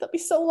plants. They'll be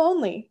so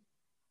lonely.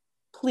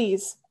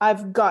 Please,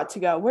 I've got to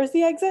go. Where's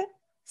the exit?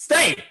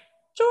 Stay!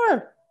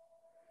 Sure.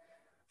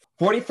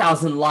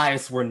 40,000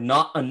 lives were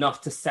not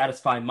enough to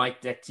satisfy my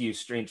debt to you,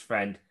 strange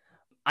friend.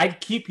 I'd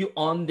keep you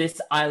on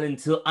this island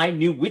till I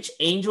knew which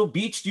angel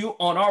beached you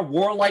on our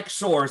warlike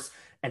shores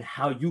and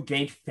how you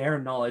gained fair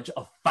knowledge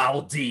of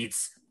foul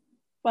deeds.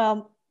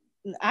 Well,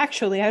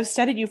 actually, I've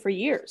studied you for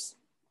years.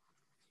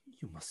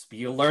 You must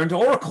be a learned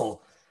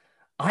oracle.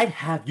 I'd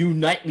have you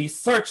nightly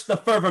search the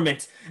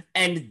firmament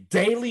and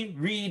daily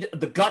read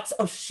the guts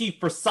of sheep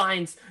for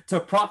signs to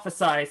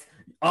prophesy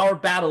our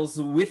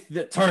battles with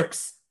the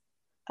Turks.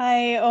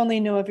 I only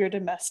know of your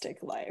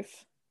domestic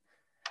life.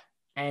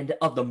 And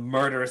of the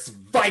murderous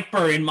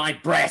viper in my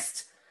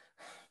breast.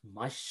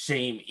 My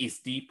shame is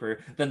deeper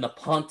than the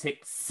Pontic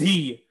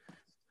sea,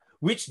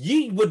 which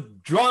ye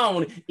would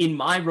drown in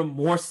my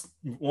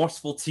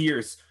remorseful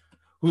tears,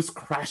 whose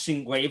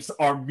crashing waves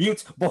are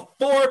mute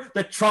before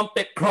the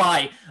trumpet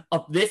cry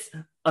of this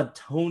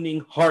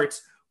atoning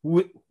heart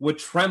would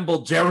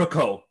tremble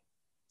Jericho.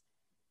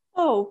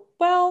 Oh,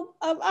 well,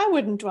 I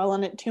wouldn't dwell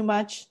on it too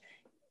much.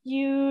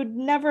 You'd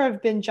never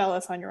have been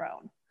jealous on your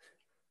own.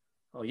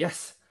 Oh,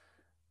 yes,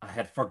 I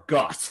had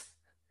forgot.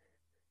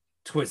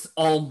 'Twas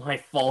all my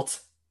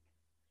fault.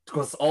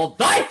 'Twas all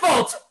thy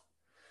fault!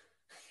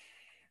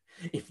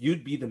 If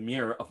you'd be the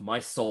mirror of my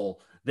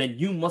soul, then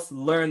you must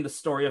learn the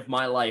story of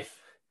my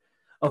life,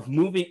 of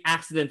moving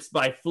accidents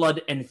by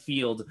flood and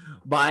field,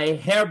 by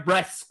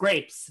hairbreadth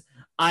scrapes,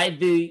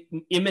 the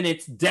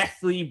imminent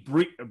deathly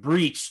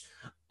breach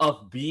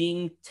of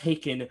being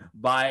taken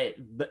by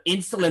the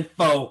insolent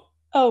foe.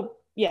 Oh,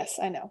 yes,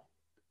 I know.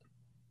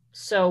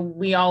 So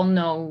we all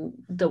know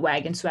the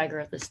wagon swagger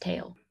of this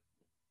tale.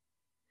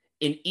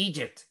 In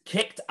Egypt,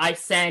 kicked I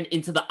sand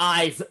into the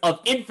eyes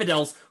of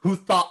infidels who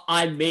thought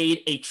I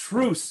made a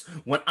truce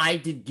when I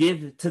did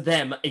give to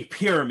them a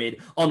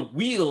pyramid on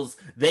wheels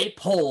they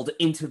pulled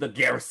into the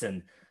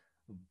garrison.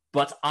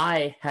 But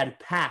I had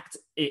packed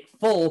it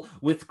full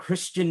with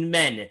Christian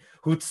men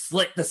who'd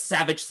slit the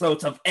savage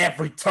throats of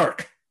every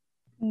Turk.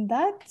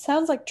 That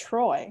sounds like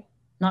Troy.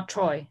 Not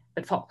Troy,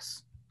 but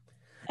false.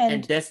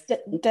 And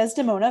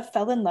Desdemona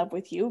fell in love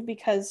with you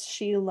because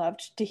she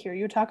loved to hear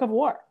you talk of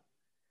war.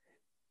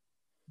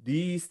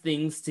 These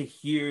things to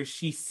hear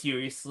she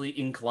seriously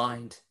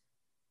inclined.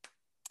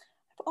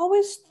 I've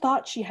always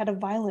thought she had a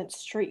violent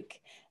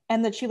streak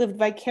and that she lived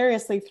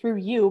vicariously through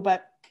you,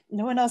 but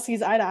no one else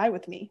sees eye to eye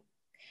with me.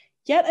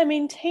 Yet I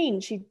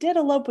maintain she did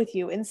elope with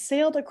you and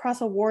sailed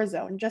across a war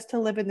zone just to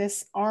live in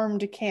this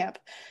armed camp.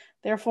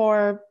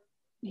 Therefore,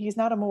 he's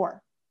not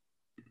Amor.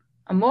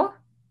 Amor?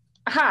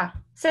 Aha,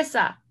 c'est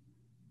ça.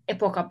 Et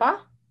pourquoi pas?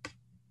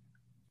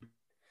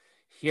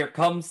 Here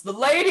comes the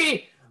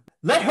lady!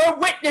 Let her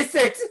witness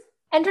it!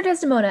 Enter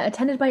Desdemona,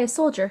 attended by a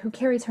soldier who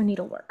carries her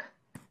needlework.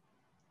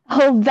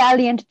 O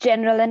valiant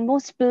general and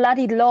most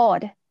bloody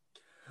lord!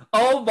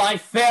 Oh, my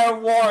fair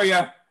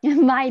warrior!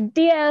 My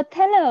dear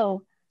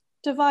Othello!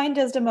 Divine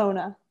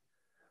Desdemona.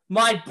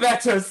 My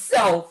better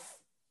self!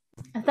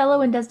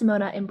 Othello and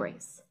Desdemona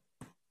embrace.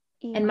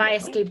 And my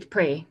escaped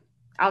prey,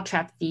 I'll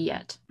trap thee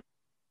yet.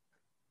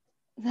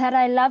 That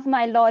I love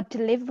my lord to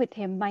live with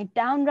him, my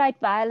downright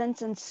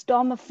violence and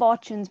storm of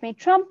fortunes may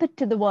trumpet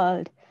to the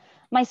world.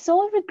 My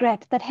sole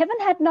regret that heaven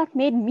had not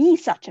made me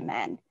such a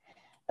man.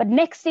 But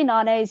next in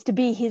honor is to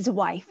be his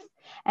wife,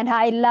 and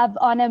I love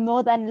honor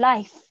more than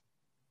life.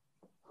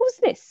 Who's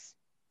this?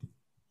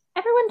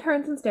 Everyone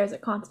turns and stares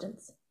at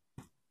Constance.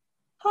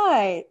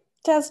 Hi,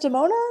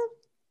 Desdemona?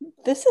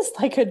 This is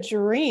like a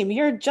dream.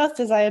 You're just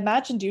as I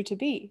imagined you to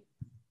be.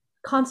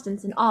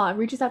 Constance, in awe,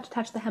 reaches out to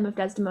touch the hem of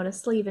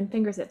Desdemona's sleeve and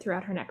fingers it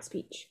throughout her neck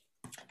speech.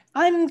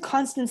 I'm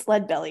Constance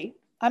Leadbelly.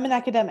 I'm an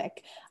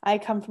academic. I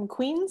come from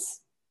Queens.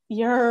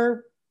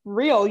 You're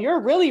real. You're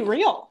really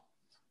real.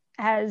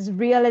 As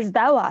real as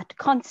thou art,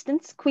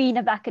 Constance, Queen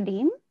of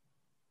Academe.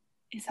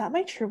 Is that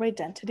my true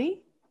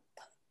identity?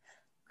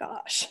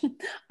 Gosh,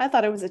 I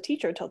thought I was a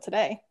teacher till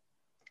today.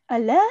 A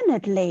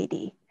learned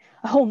lady,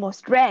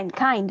 almost rare and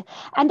kind.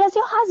 And does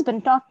your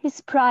husband not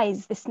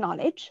misprize this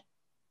knowledge?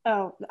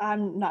 Oh,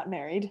 I'm not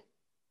married.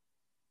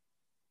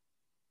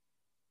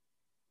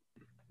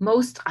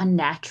 Most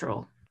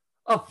unnatural.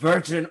 A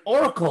virgin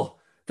oracle!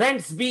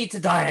 Thanks be to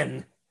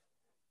Diane!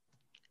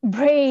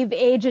 Brave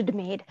aged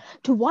maid,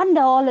 to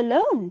wander all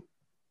alone.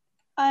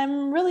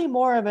 I'm really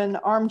more of an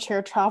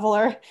armchair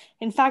traveler.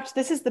 In fact,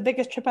 this is the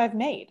biggest trip I've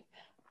made.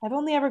 I've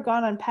only ever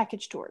gone on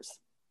package tours.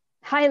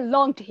 I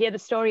long to hear the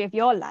story of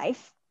your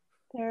life.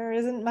 There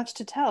isn't much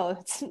to tell.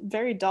 It's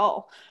very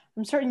dull.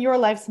 I'm certain your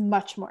life's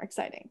much more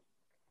exciting.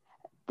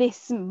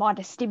 This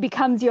modesty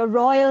becomes your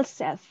royal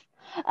self.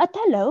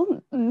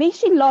 Othello, may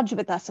she lodge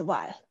with us a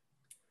while?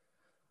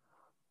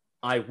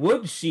 I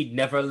would she'd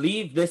never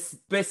leave this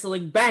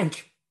bristling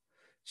bank.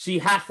 She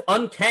hath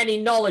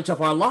uncanny knowledge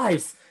of our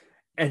lives,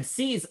 and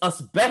sees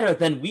us better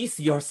than we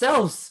see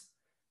ourselves.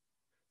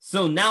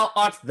 So now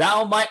art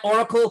thou my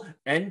oracle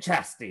and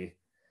chastity.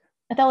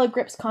 Othello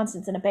grips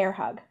Constance in a bear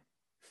hug.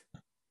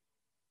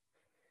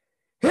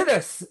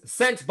 Hither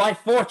sent by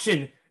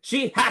fortune,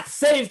 she hath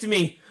saved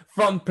me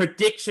from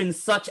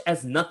predictions such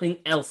as nothing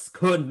else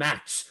could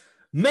match.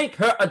 Make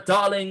her a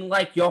darling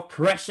like your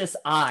precious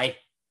eye.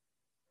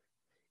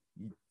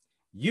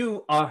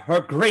 You are her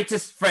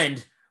greatest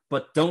friend,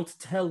 but don't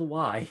tell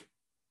why.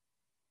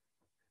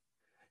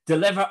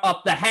 Deliver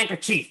up the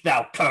handkerchief,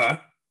 thou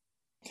cur!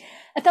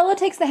 Othello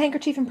takes the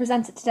handkerchief and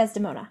presents it to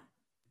Desdemona.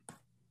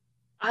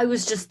 I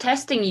was just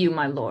testing you,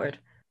 my lord.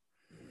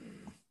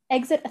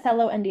 Exit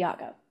Othello and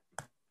Iago.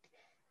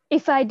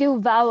 If I do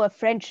vow a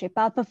friendship,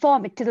 I'll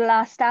perform it to the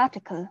last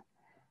article.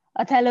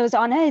 Othello's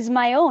honor is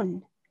my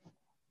own.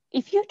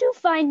 If you do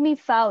find me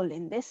foul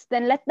in this,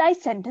 then let thy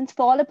sentence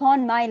fall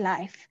upon my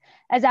life,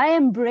 as I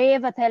am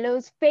brave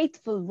Othello's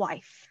faithful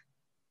wife.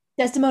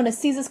 Desdemona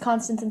seizes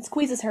Constance and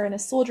squeezes her in a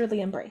soldierly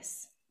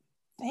embrace.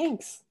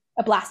 Thanks.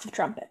 A blast of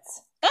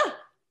trumpets.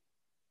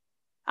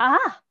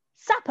 Ah,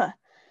 supper.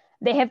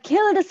 They have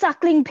killed a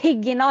suckling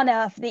pig in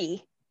honor of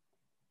thee.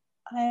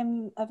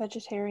 I'm a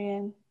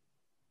vegetarian.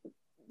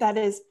 That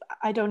is,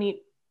 I don't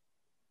eat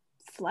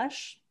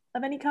flesh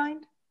of any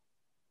kind.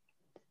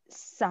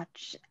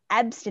 Such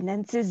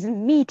abstinence is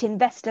meet in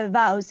vestal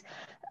vows.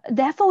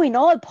 Therefore in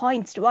all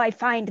points do I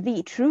find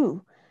thee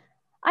true.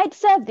 I'd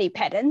serve thee,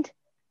 pedant.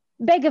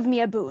 Beg of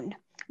me a boon.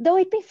 Though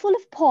it be full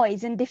of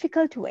poise and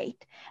difficult to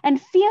wait,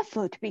 and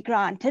fearful to be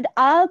granted,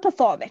 I'll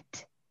perform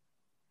it.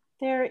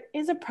 There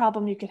is a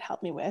problem you could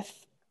help me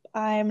with.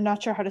 I'm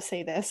not sure how to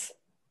say this.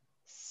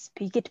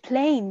 Speak it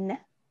plain.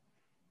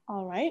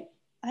 All right,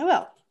 I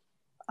will.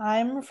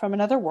 I'm from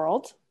another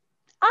world.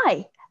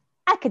 I,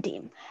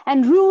 Academe,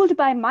 and ruled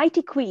by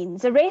mighty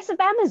queens, a race of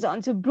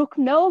Amazons who brook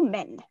no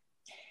men.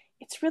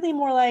 It's really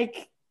more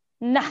like...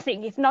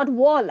 Nothing if not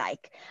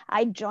warlike.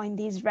 I join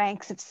these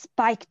ranks of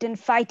spiked and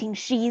fighting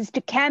sheaves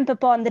to camp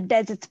upon the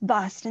deserts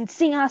vast and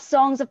sing our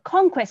songs of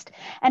conquest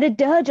and a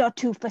dirge or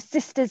two for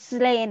sisters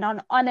slain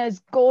on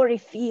honor's gory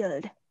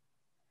field.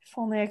 If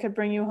only I could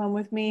bring you home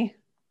with me.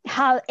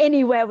 I'll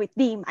anywhere with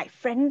thee, my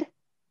friend.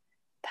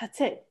 That's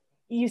it.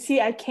 You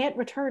see, I can't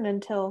return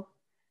until...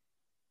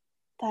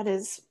 That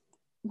is,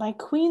 my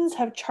queens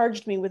have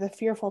charged me with a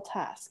fearful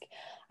task.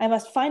 I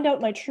must find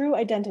out my true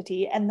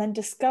identity and then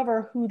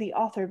discover who the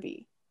author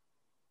be.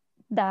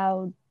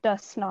 Thou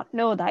dost not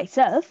know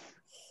thyself?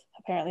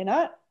 Apparently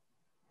not.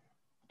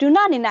 Do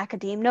none in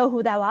Academe know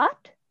who thou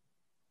art?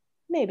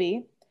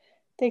 Maybe.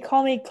 They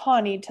call me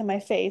Connie to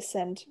my face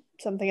and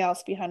something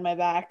else behind my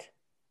back.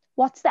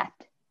 What's that?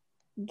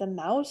 The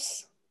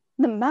mouse?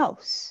 The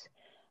mouse?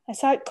 I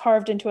saw it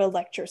carved into a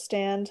lecture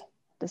stand.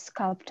 The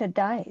sculptor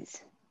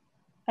dies.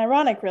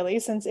 Ironic, really,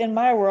 since in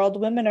my world,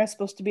 women are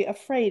supposed to be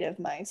afraid of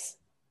mice.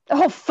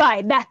 Oh,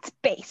 fie, that's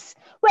base.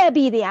 Where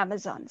be the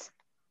Amazons?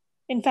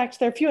 In fact,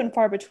 they're few and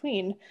far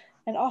between,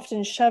 and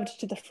often shoved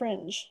to the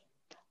fringe.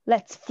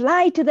 Let's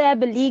fly to their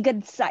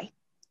beleaguered sight.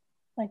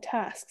 My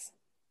tasks.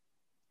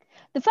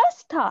 The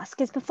first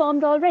task is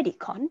performed already,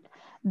 Con.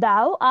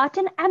 Thou art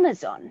an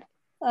Amazon.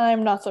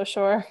 I'm not so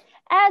sure.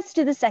 As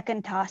to the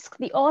second task,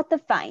 the author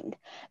find.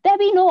 There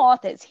be no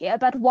authors here,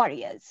 but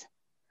warriors.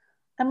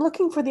 I'm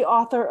looking for the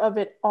author of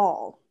it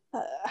all.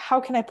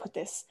 How can I put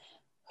this?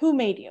 Who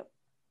made you?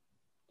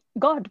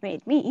 God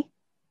made me.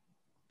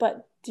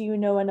 But do you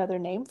know another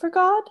name for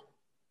God?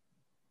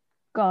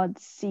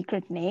 God's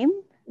secret name?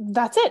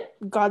 That's it,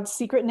 God's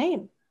secret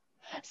name.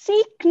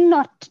 Seek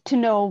not to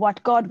know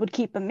what God would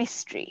keep a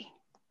mystery.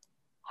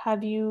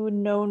 Have you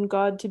known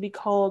God to be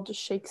called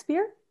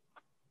Shakespeare?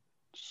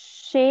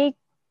 Shakespeare?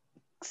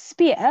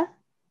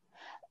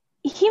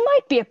 He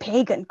might be a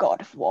pagan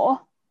god of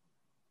war.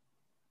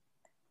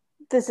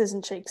 This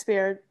isn't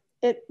Shakespeare.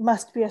 It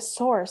must be a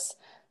source.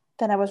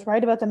 Then I was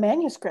right about the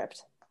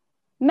manuscript.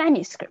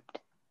 Manuscript?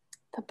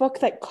 The book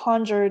that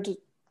conjured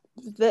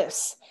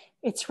this.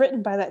 It's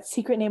written by that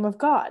secret name of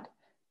God.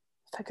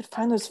 If I could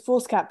find those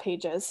foolscap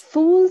pages.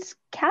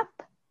 Foolscap?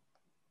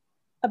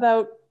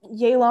 About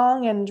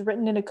Yelong and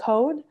written in a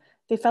code.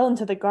 They fell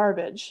into the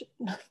garbage.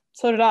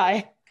 So did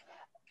I.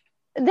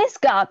 This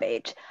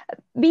garbage,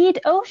 be it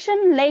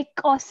ocean, lake,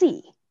 or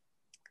sea?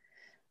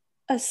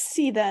 A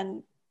sea,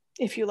 then,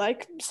 if you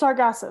like.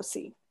 Sargasso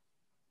Sea.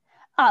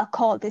 I'll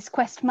call this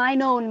quest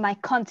mine own, my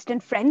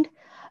constant friend.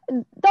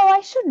 Though I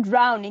should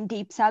drown in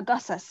deep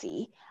Sargasso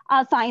Sea,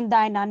 I'll find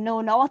thine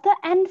unknown author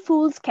and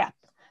foolscap,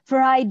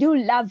 for I do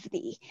love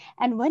thee,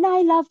 and when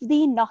I love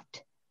thee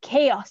not,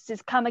 chaos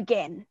is come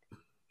again.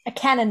 A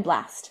cannon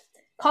blast.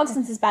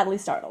 Constance is badly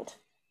startled.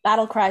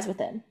 Battle cries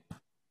within.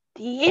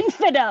 The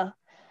infidel!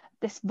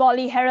 This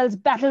volley heralds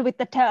battle with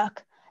the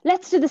Turk.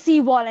 Let's to the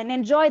seawall and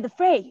enjoy the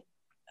fray.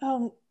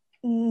 Oh,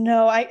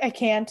 no, I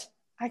can't.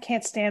 I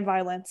can't stand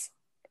violence.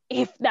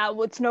 If thou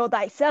wouldst know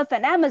thyself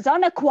an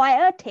Amazon,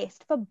 acquire a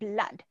taste for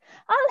blood.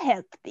 I'll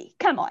help thee.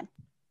 Come on.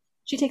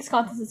 She takes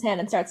Constance's hand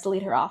and starts to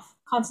lead her off.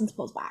 Constance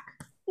pulls back.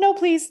 No,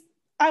 please.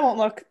 I won't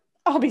look.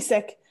 I'll be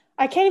sick.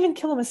 I can't even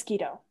kill a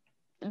mosquito.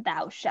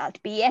 Thou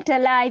shalt be yet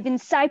alive in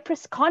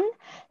Cyprus, Con.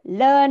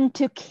 Learn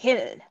to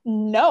kill.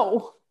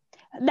 No.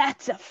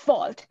 That's a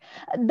fault.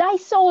 Thy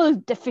sole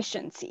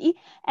deficiency.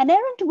 An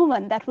errant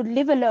woman that would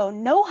live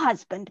alone, no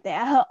husband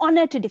there, her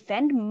honor to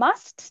defend,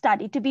 must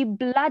study to be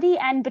bloody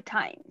and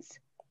betimes.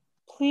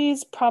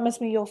 Please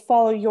promise me you'll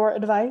follow your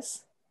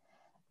advice.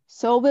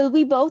 So will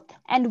we both,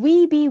 and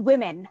we be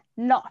women,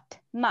 not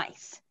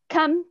mice.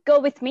 Come, go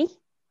with me.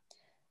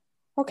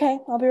 Okay,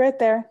 I'll be right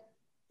there.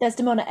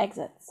 Desdemona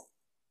exits.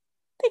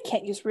 They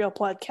can't use real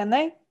blood, can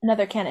they?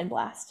 Another cannon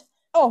blast.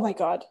 Oh my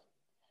god.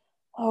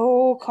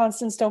 Oh,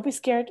 Constance, don't be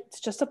scared.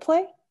 It's just a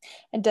play,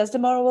 and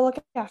Desdemona will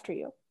look after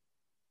you.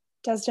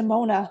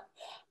 Desdemona,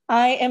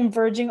 I am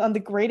verging on the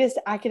greatest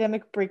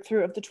academic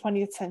breakthrough of the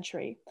 20th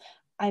century.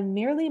 I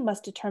merely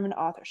must determine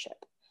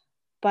authorship.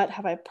 But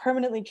have I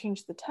permanently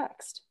changed the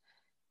text?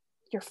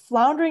 You're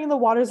floundering in the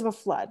waters of a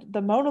flood.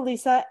 The Mona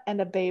Lisa and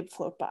a babe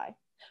float by.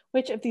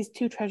 Which of these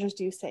two treasures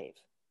do you save?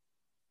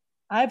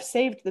 I've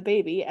saved the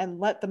baby and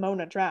let the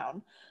Mona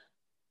drown.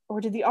 Or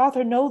did the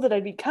author know that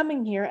I'd be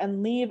coming here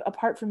and leave a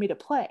part for me to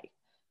play?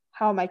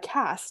 How am I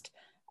cast?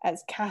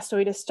 As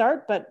castaway to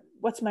start, but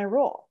what's my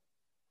role?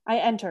 I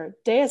enter,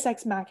 Deus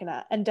Ex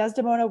Machina, and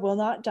Desdemona will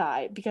not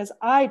die because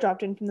I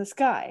dropped in from the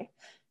sky.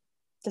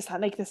 Does that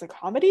make this a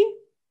comedy?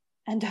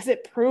 And does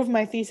it prove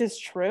my thesis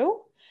true?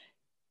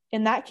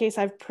 In that case,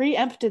 I've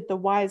preempted the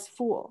wise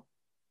fool.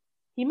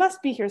 He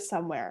must be here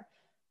somewhere.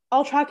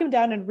 I'll track him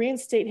down and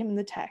reinstate him in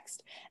the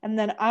text, and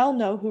then I'll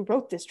know who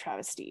wrote this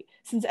travesty,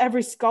 since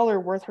every scholar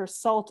worth her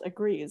salt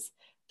agrees.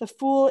 The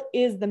fool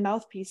is the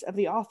mouthpiece of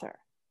the author.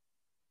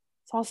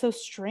 It's also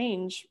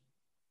strange.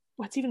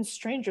 What's even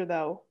stranger,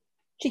 though?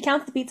 She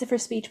counts the beats of her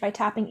speech by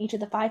tapping each of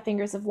the 5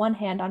 fingers of one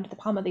hand onto the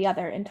palm of the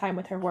other in time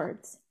with her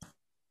words.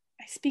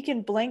 I speak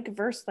in blank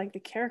verse like the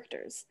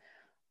characters.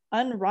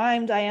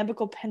 Unrhymed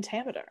iambical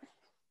pentameter.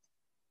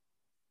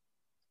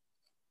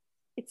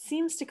 It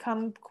seems to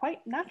come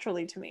quite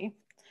naturally to me.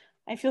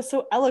 I feel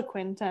so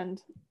eloquent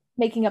and...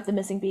 Making up the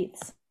missing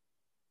beats.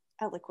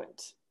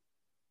 Eloquent.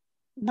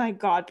 My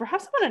god,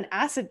 perhaps I'm on an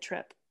acid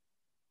trip.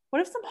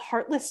 What if some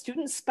heartless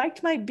student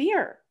spiked my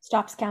beer?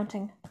 Stops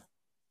counting.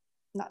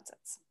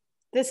 Nonsense.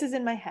 This is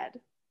in my head.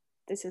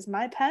 This is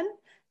my pen.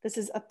 This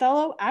is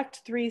Othello,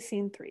 Act 3,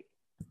 Scene 3.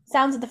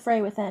 Sounds of the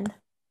fray within.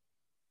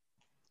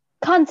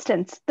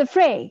 Constance, the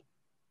fray.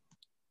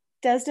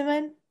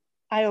 Desdemona,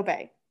 I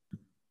obey.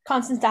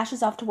 Constance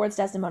dashes off towards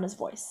Desdemona's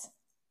voice.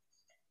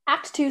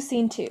 Act 2,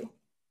 Scene 2.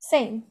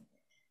 Same.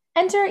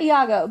 Enter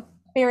Iago,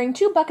 bearing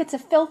 2 buckets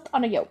of filth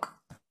on a yoke.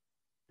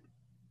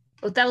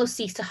 Othello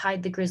seeks to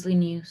hide the grisly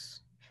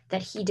news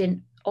that he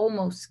did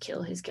almost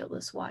kill his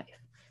guiltless wife.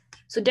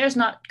 So dares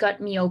not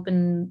gut me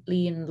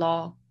openly in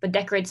law, but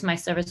decorates my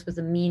service with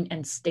a mean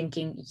and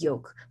stinking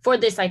yoke. For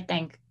this I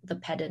thank the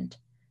pedant,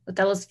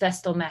 Othello's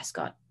festal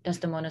mascot,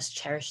 Desdemona's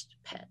cherished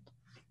pet.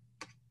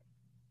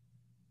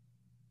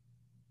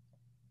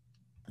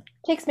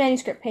 Takes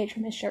manuscript page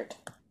from his shirt.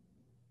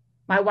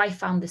 My wife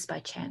found this by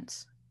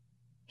chance.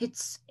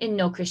 It's in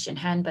no Christian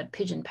hand but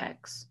pigeon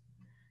pecks.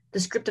 The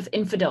script of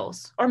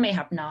infidels, or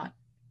mayhap not.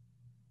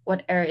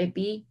 Whate'er it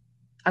be,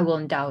 I will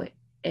endow it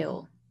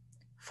ill,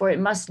 for it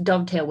must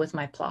dovetail with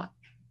my plot.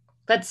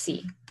 Let's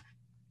see.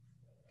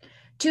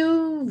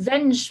 To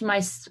venge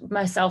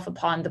myself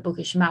upon the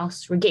bookish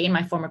mouse, regain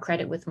my former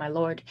credit with my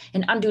lord,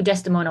 and undo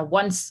Desdemona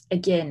once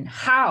again.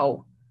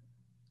 How?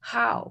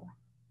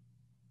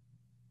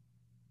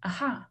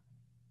 Aha.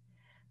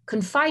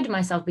 confide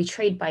myself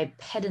betrayed by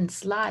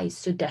pedant's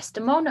lies to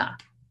Desdemona.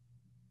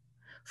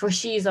 For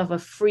she is of a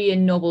free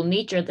and noble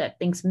nature that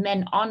thinks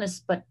men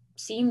honest but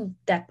seem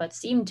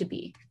to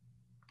be.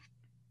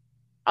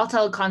 I'll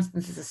tell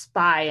Constance is a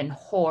spy and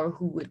whore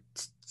who would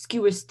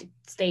skewer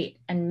state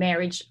and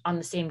marriage on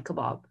the same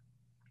kebab.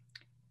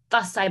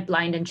 Thus I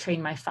blind and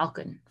train my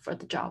falcon for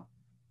the job.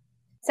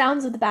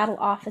 Sounds of the battle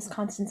off as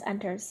Constance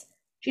enters.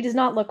 She does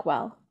not look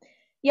well.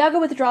 Iago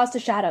withdraws to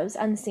shadows,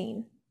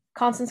 unseen.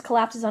 Constance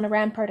collapses on a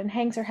rampart and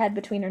hangs her head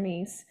between her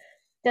knees.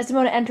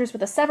 Desdemona enters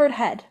with a severed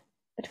head.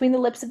 Between the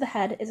lips of the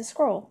head is a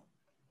scroll.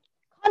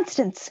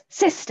 Constance,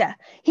 sister,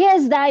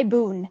 here's thy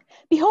boon.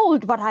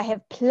 Behold what I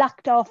have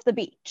plucked off the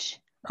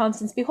beach.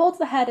 Constance beholds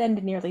the head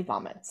and nearly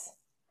vomits.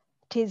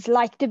 'Tis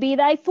like to be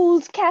thy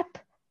fool's cap.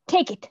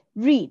 Take it,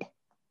 read.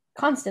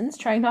 Constance,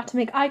 trying not to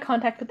make eye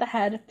contact with the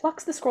head,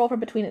 plucks the scroll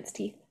from between its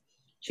teeth.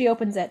 She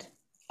opens it.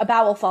 A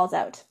bowel falls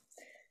out.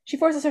 She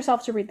forces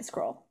herself to read the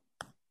scroll.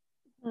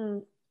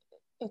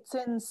 It's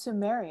in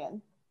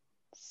Sumerian.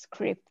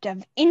 Script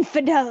of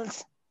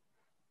infidels.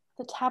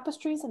 The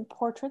tapestries and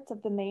portraits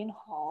of the main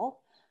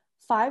hall,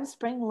 5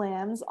 spring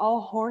lambs, all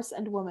horse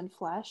and woman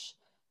flesh.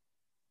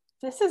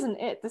 This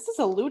isn't it. This is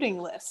a looting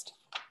list.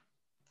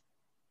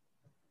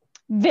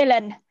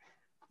 Villain.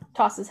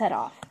 Tosses head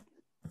off.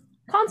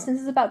 Constance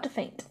is about to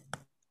faint.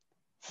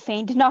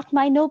 Faint not,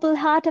 my noble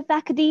heart of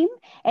Academe.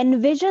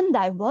 Envision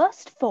thy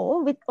worst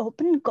foe with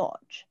open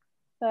gorge.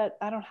 But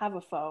I don't have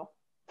a foe.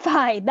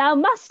 Fie, thou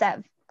must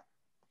have.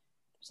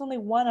 There's only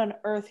one on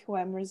earth whom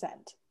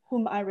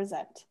I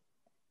resent.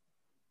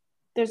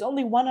 There's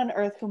only one on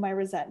earth whom I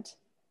resent,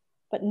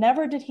 but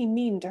never did he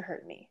mean to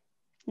hurt me.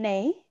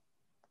 Nay,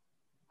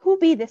 who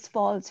be this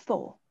false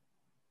foe?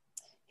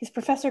 He's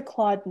Professor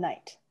Claude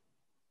Knight.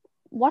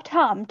 What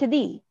harm to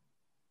thee?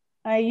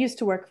 I used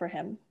to work for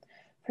him.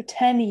 For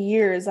 10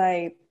 years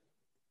I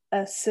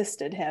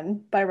assisted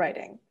him by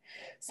writing.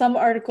 Some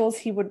articles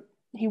he would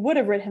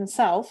have written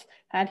himself,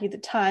 had he the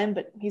time,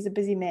 but he's a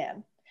busy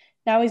man.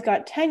 Now he's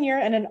got tenure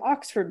and an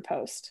Oxford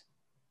post.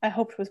 I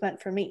hoped was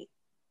meant for me.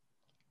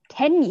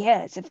 10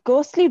 years of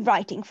ghostly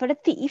writing for a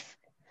thief?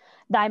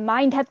 Thy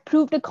mind hath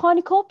proved a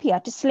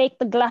cornucopia to slake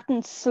the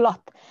glutton's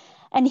sloth,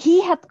 and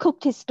he hath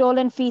cooked his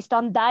stolen feast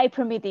on thy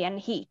Promethean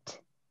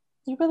heat.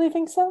 You really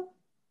think so?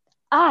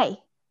 Aye,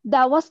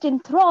 thou wast in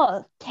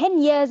thrall,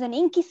 10 years an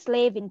inky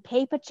slave in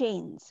paper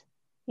chains.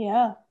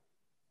 Yeah.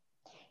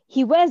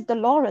 He wears the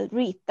laurel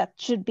wreath that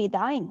should be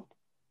thine.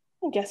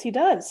 I guess he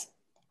does.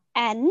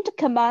 And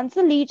commands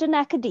the Legion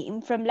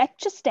Academe from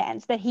lecture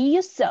stands that he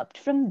usurped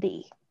from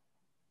thee.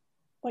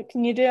 What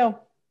can you do?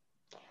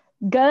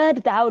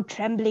 Gird thou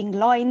trembling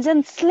loins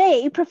and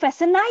slay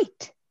Professor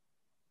Knight.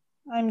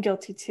 I'm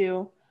guilty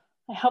too.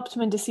 I helped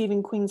him in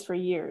deceiving queens for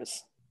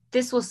years.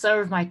 This will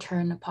serve my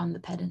turn upon the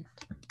pedant.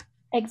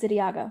 Exit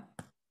Iago.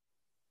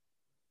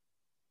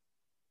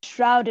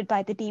 Shrouded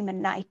by the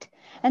demon night,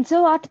 and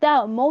so art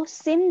thou more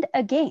sinned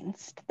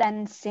against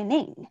than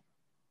sinning.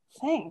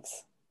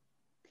 Thanks.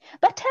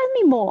 But tell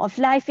me more of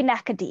life in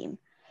Academe.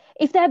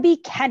 If there be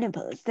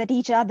cannibals that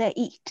each other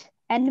eat,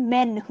 and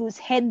men whose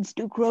heads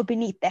do grow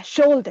beneath their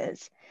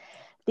shoulders,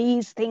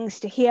 these things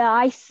to hear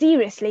I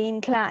seriously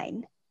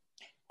incline.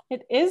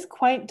 It is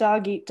quite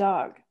dog eat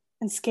dog,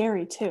 and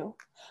scary too.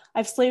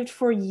 I've slaved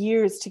for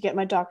years to get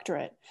my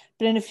doctorate,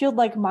 but in a field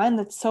like mine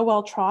that's so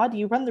well trod,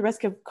 you run the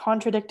risk of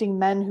contradicting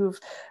men who've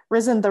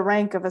risen the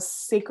rank of a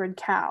sacred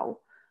cow,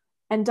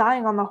 and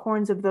dying on the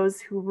horns of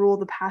those who rule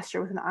the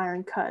pasture with an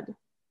iron cud.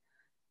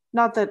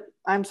 Not that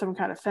I'm some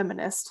kind of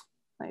feminist.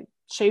 I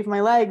shave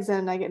my legs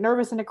and I get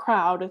nervous in a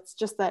crowd. It's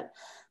just that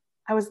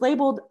I was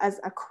labeled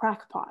as a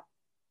crackpot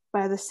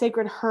by the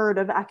sacred herd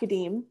of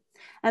Academe,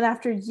 and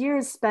after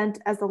years spent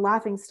as the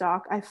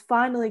laughingstock, I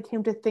finally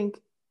came to think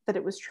that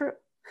it was true.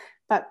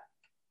 But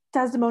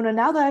Desdemona,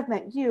 now that I've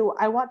met you,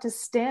 I want to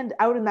stand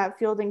out in that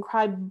field and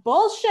cry,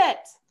 bullshit!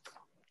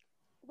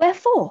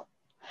 Wherefore?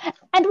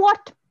 And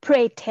what,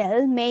 pray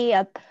tell, may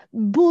a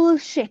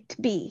bullshit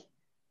be?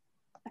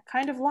 A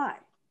kind of lie.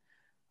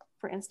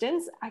 For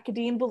instance,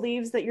 Academe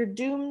believes that you're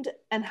doomed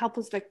and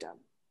helpless victim.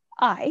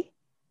 I?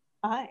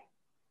 Aye.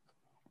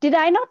 Did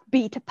I not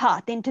beat a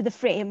path into the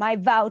fray my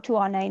vow to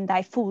honour in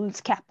thy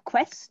fool's cap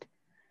quest?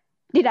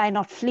 Did I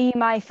not flee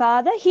my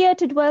father, here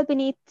to dwell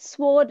beneath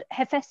sword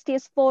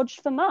Hephaestus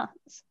forged for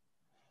Mars?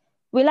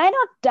 Will I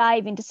not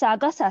dive into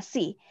Sargasso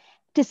Sea,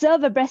 to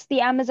serve abreast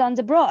the Amazons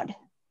abroad?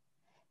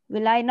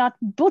 Will I not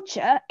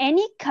butcher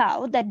any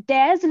cow that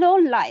dares low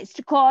lies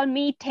to call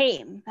me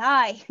tame?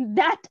 Aye,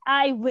 that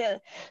I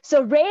will.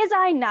 So raise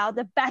I now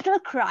the battle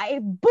cry,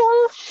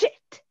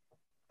 bullshit!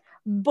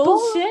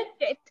 Bullshit?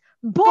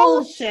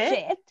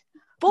 Bullshit!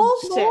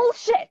 Bullshit!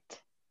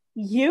 Bullshit!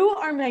 You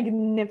are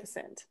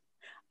magnificent.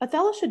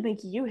 Othello should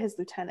make you his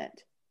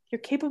lieutenant. You're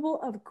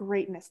capable of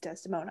greatness,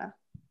 Desdemona.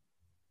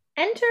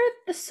 Enter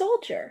the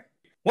soldier.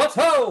 What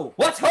ho!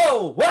 What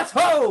ho! What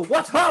ho!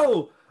 What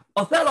ho!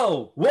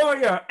 Othello,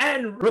 warrior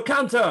and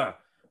recounter,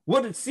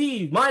 would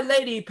see my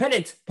lady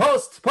pennant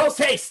post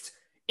haste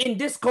in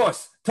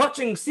discourse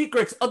touching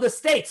secrets of the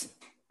state.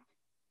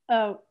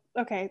 Oh,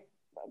 Okay,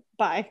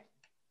 bye.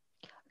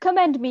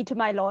 Commend me to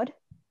my lord.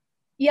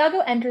 Iago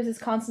enters as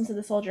Constance and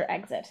the soldier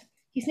exit.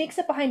 He sneaks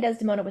up behind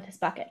Desdemona with his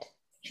bucket.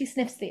 She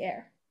sniffs the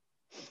air.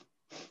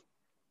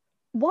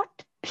 What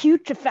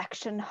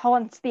putrefaction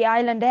haunts the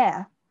island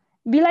air?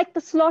 Belike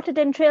the slaughtered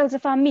entrails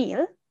of our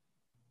meal?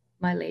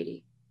 My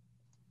lady.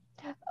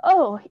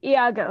 Oh,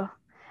 Iago,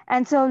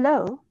 and so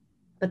low?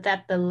 But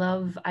that the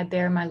love I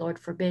bear my lord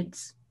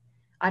forbids.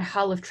 I'd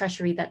hull of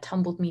treachery that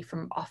tumbled me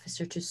from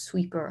officer to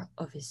sweeper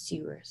of his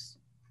sewers.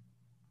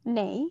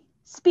 Nay,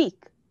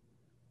 speak.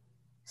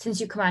 Since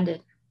you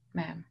commanded,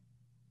 ma'am,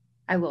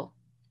 I will.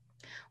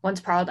 Once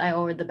proud I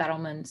o'er the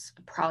battlements,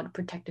 a proud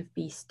protective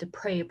beast, to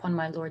prey upon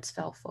my lord's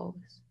fell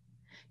foes.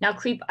 Now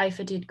creep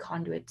eye-footed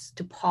conduits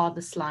to paw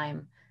the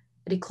slime,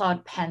 a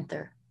declawed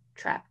panther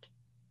trapped,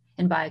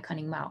 and by a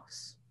cunning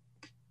mouse.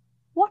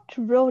 What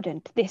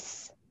rodent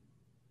this?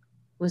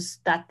 Was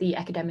that the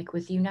academic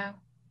with you now?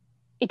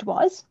 It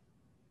was.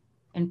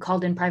 And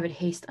called in private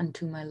haste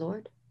unto my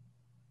lord?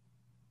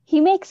 He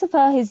makes of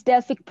her his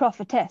Delphic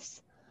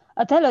prophetess.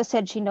 Othello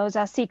said she knows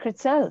our secret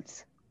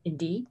selves.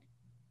 Indeed?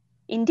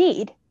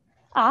 Indeed?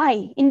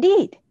 Aye,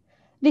 indeed.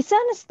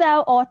 Discernest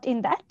thou aught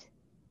in that?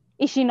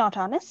 Is she not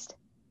honest?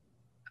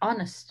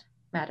 Honest,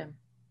 madam.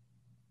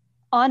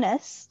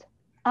 Honest?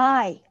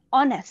 Aye,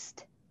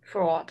 honest.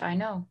 For aught I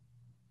know.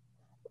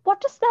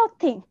 What dost thou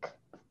think?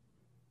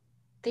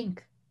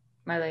 Think,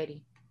 my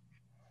lady.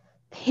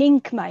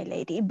 Think, my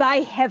lady. By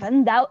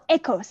heaven, thou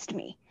echoest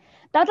me.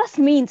 Thou dost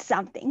mean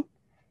something.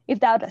 If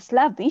thou dost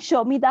love me,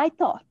 show me thy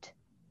thought.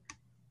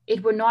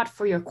 It were not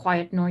for your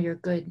quiet nor your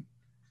good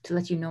to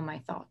let you know my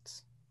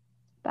thoughts.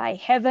 By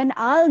heaven,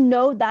 I'll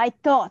know thy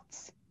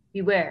thoughts.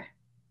 Beware,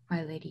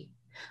 my lady,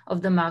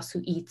 of the mouse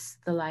who eats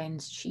the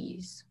lion's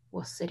cheese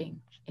while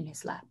sitting in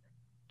his lap.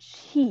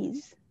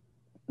 Cheese?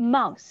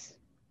 Mouse?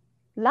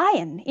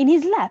 Lion in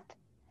his lap?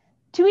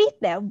 To eat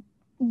there?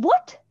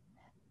 What?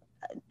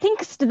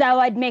 Think'st thou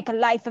I'd make a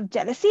life of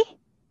jealousy?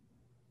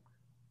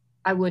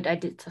 I would I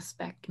did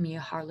suspect mere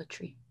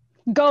harlotry.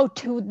 Go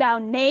to, thou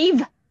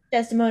knave!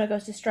 Desdemona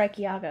goes to strike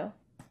Iago.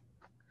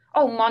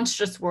 O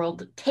monstrous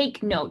world,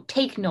 take note,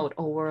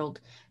 O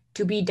world.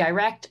 To be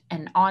direct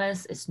and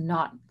honest is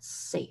not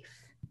safe.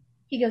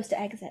 He goes to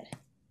exit.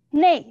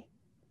 Nay,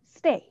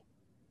 stay.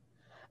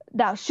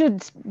 Thou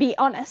shouldst be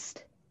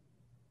honest.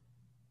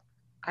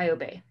 I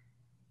obey.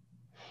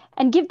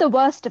 And give the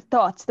worst of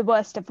thoughts the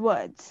worst of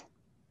words.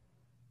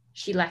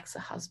 She lacks a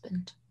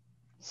husband.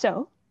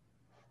 So?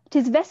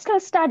 'Tis vestal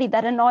study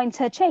that anoints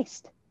her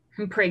chaste.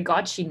 Pray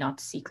God she not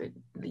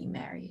secretly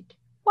married.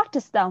 What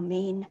dost thou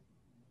mean?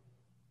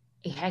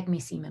 A hag may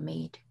seem a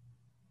maid,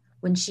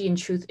 when she in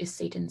truth is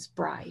Satan's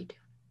bride.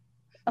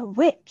 A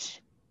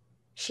witch?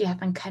 She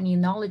hath uncanny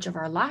knowledge of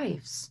our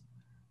lives.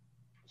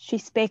 She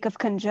spake of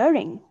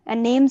conjuring,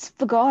 and names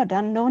for God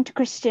unknown to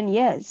Christian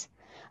years,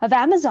 of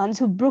Amazons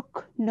who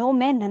brook no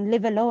men and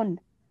live alone,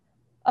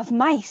 of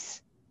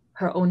mice.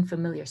 Her own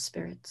familiar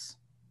spirits.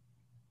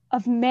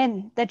 Of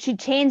men that she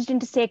changed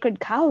into sacred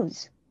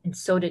cows. And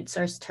so did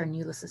Circe turn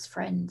Ulysses'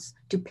 friends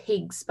to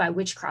pigs by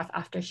witchcraft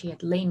after she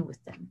had lain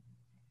with them.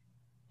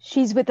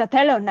 She's with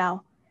Othello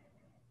now.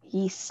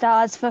 Ye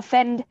stars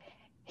forfend,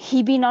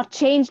 he be not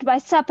changed by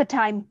supper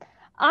time.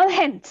 I'll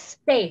hence.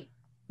 Stay,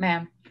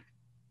 ma'am.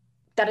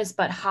 That is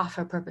but half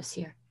her purpose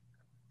here.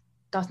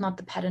 Doth not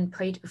the pedant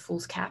prate a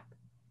fool's cap?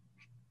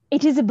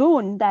 It is a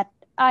boon that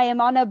I am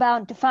honor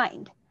bound to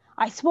find.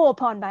 I swore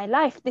upon my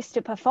life this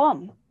to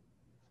perform.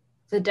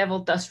 The devil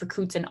thus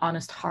recruits an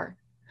honest heart.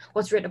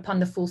 What's writ upon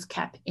the fool's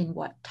cap in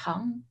what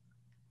tongue?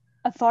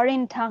 A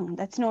foreign tongue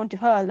that's known to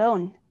her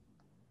alone.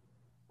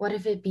 What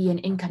if it be an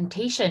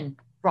incantation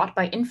wrought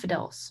by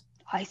infidels?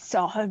 I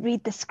saw her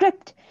read the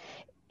script.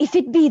 If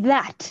it be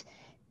that.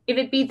 If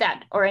it be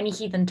that, or any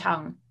heathen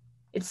tongue,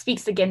 it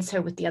speaks against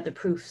her with the other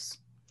proofs.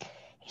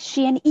 Is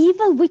she an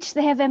evil witch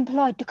they have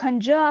employed to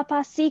conjure up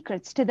our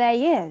secrets to their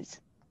ears?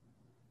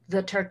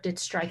 The Turk did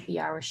strike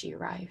the hour she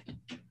arrived.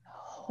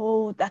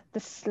 Oh, that the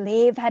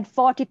slave had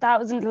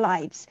 40,000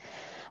 lives.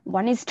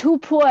 One is too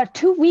poor,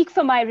 too weak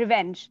for my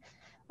revenge.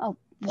 Oh,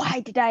 why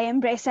did I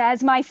embrace her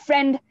as my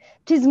friend?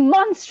 'Tis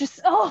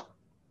monstrous, oh!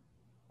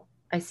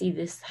 I see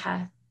this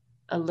hath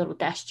a little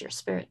dashed your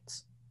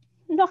spirits.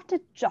 Not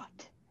a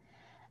jot.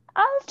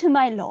 I'll to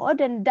my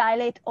lord and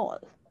dilate all.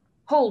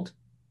 Hold!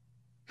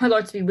 My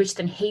lord's bewitched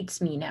and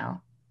hates me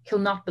now. He'll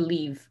not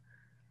believe.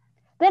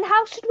 Then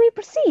how should we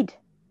proceed?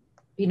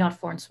 Be not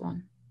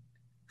forsworn.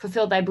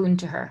 Fulfill thy boon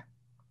to her.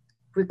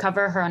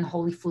 Recover her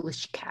unholy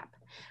foolish cap,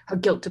 her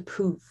guilt to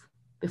prove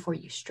before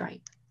you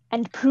strike.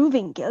 And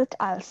proving guilt,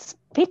 I'll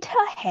spit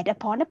her head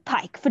upon a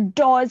pike for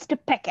daws to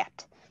peck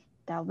at.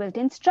 Thou wilt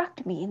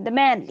instruct me in the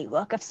manly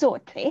work of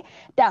sword play.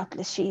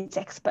 Doubtless she's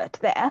expert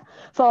there,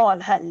 for all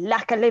her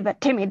lack-a-liver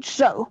timid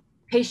show.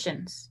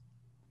 Patience,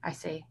 I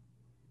say.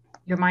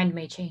 Your mind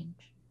may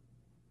change.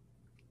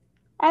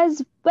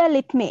 As well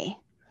it may.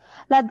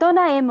 La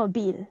donna è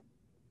mobile.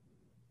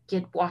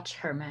 Yet watch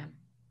her, ma'am,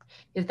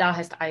 if thou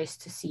hast eyes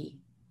to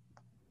see.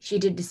 She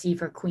did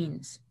deceive her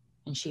queens,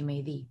 and she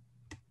may thee.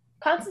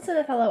 Constance and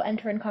Othello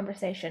enter in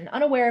conversation,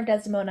 unaware of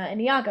Desdemona and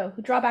Iago,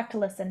 who draw back to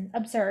listen,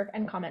 observe,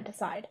 and comment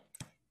aside.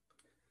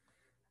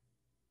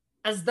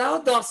 As thou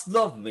dost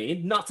love me,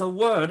 not a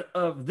word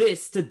of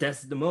this to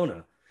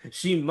Desdemona.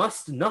 She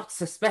must not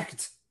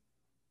suspect.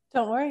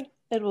 Don't worry,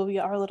 it will be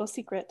our little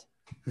secret.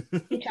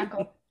 They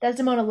chuckle.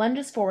 Desdemona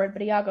lunges forward,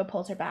 but Iago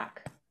pulls her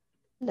back.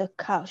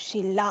 Look how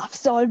she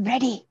laughs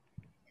already.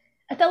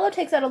 Othello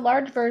takes out a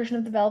large version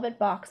of the velvet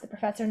box that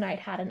Professor Knight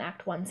had in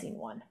Act 1, Scene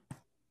 1.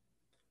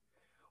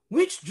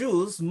 Which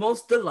jewels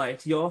most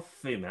delight your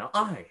female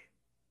eye?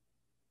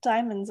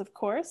 Diamonds, of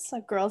course,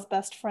 a girl's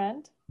best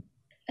friend.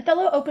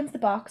 Othello opens the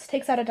box,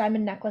 takes out a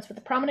diamond necklace with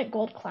a prominent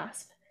gold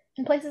clasp,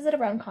 and places it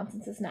around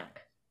Constance's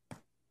neck.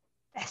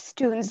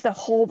 Festoons the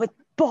whole with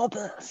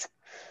baubles.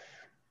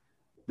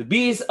 The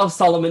bees of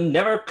Solomon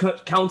never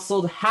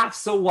counseled half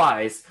so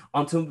wise.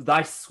 Unto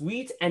thy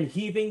sweet and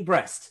heaving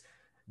breast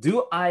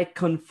do I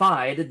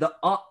confide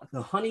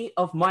the honey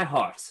of my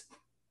heart.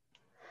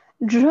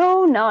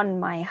 Drone on,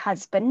 my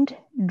husband,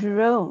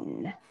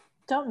 drone.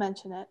 Don't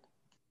mention it.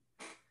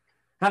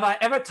 Have I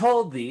ever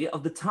told thee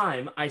of the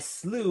time I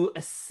slew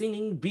a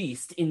singing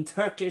beast in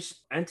Turkish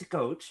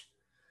Antioch?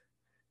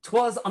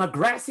 'Twas on a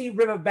grassy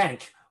river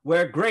bank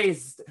where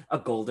grazed a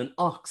golden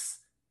ox.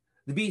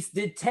 The beast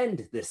did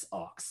tend this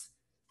ox.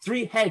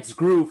 3 heads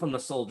grew from the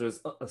soldiers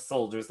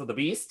of the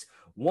beast.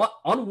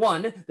 On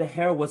one, the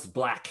hair was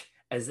black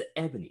as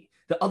ebony.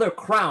 The other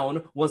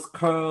crown was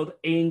curled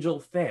angel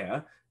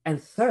fair, and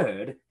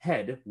 3rd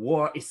head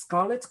wore a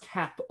scarlet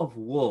cap of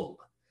wool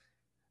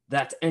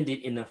that ended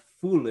in a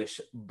foolish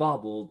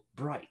bauble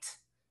bright.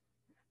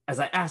 As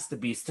I asked the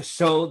beast to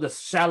show the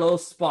shallow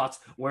spot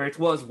where it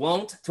was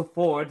wont to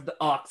ford the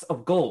ox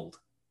of gold.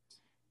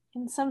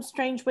 In some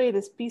strange way,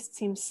 this beast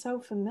seems so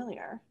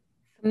familiar.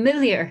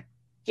 Familiar,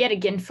 yet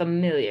again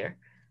familiar.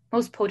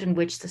 Most potent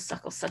witch to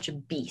suckle such a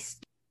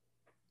beast.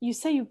 You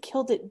say you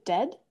killed it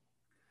dead?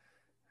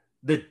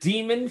 The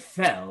demon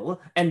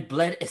fell and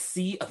bled a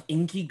sea of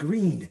inky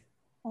green.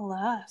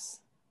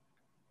 Alas.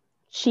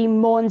 She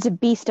mourns a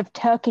beast of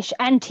Turkish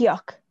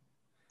Antioch.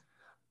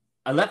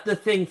 I left the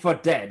thing for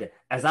dead,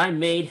 as I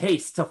made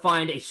haste to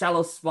find a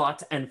shallow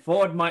spot and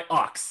ford my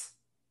ox.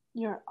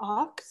 Your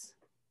ox?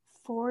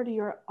 Ford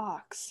your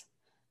ox.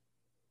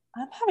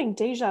 I'm having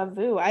deja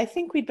vu. I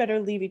think we'd better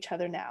leave each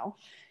other now.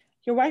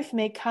 Your wife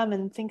may come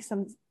and think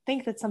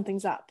that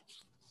something's up.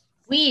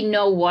 We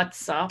know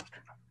what's up,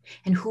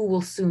 and who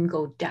will soon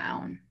go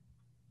down.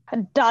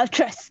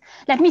 Adulteress,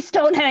 let me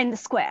stone her in the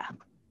square.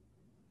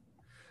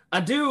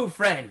 Adieu,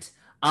 friend.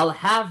 I'll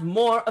have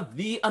more of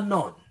thee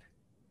anon.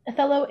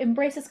 Othello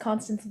embraces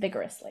Constance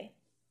vigorously.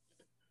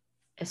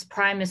 As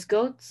prime as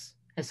goats,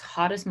 as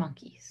hot as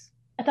monkeys.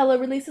 Othello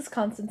releases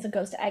Constance and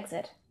goes to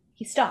exit.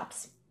 He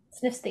stops,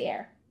 sniffs the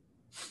air.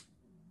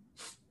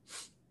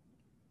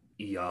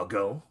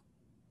 Iago?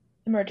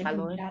 Emerging My from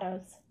lord? the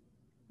shadows.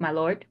 My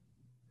lord?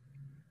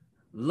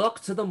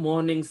 Look to the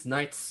morning's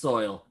night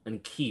soil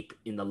and keep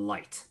in the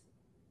light.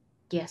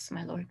 Yes,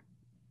 my lord.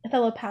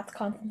 Othello pats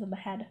Constance on the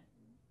head.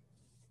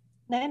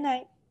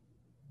 Night-night.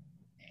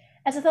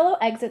 As Othello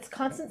exits,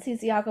 Constance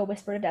sees Iago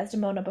whisper to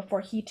Desdemona before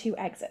he too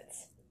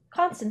exits.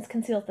 Constance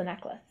conceals the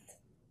necklace.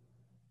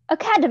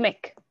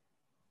 Academic.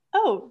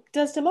 Oh,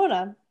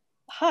 Desdemona.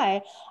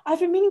 Hi, I've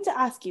been meaning to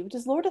ask you,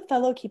 does Lord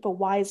Othello keep a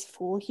wise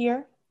fool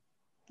here?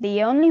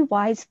 The only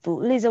wise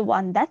fool is a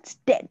one that's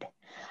dead.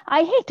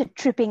 I hate a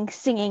tripping,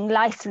 singing,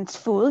 licensed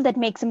fool that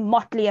makes a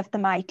motley of the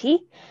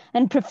mighty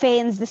and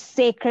profanes the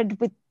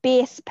sacred with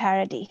base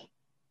parody.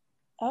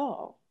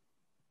 Oh.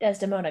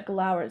 Desdemona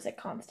glowers at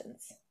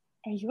Constance.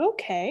 Are you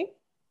okay?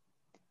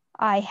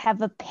 I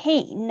have a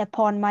pain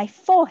upon my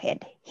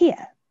forehead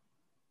here.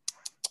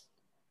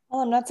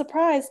 Well, I'm not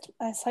surprised.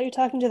 I saw you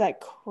talking to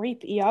that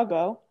creep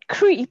Iago.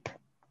 Creep?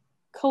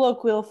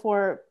 Colloquial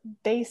for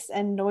base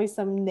and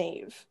noisome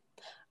knave.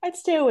 I'd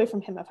stay away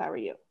from him if I were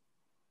you.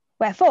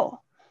 Wherefore?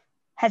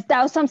 Hast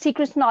thou some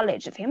secret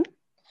knowledge of him?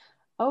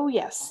 Oh,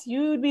 yes.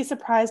 You'd be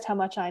surprised how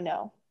much I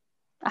know.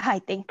 I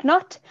think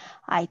not.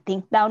 I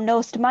think thou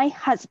knowest my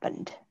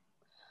husband.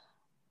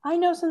 I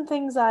know some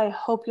things I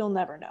hope you'll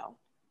never know.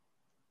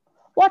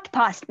 What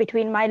passed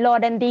between my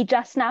lord and thee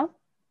just now?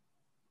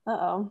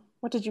 Uh-oh.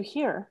 What did you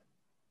hear?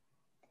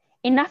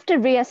 Enough to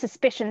rear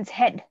suspicion's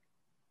head.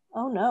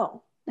 Oh,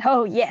 no.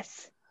 Oh,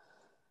 yes.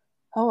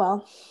 Oh,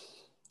 well.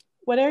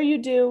 Whatever you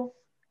do,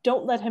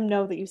 don't let him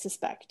know that you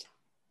suspect.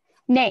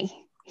 Nay,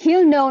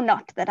 he'll know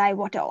not that I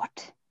what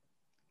ought.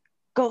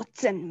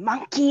 Goats and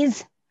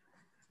monkeys.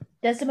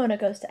 Desdemona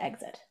goes to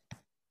exit.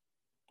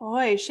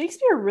 Boy,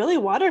 Shakespeare really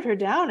watered her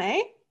down,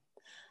 eh?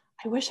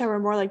 I wish I were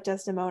more like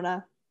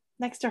Desdemona.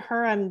 Next to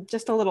her, I'm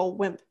just a little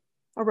wimp.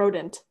 A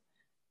rodent.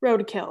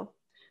 Roadkill.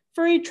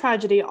 Furry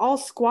tragedy, all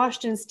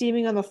squashed and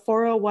steaming on the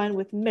 401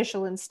 with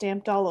Michelin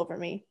stamped all over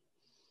me.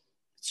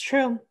 It's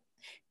true.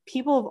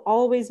 People have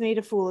always made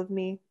a fool of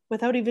me,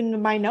 without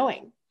even my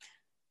knowing.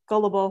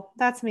 Gullible,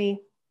 that's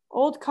me.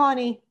 Old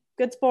Connie,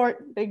 good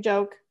sport, big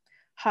joke.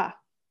 Ha.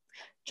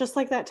 Just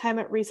like that time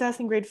at recess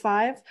in grade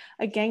 5,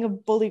 a gang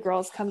of bully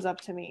girls comes up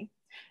to me.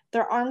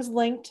 Their arms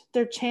linked,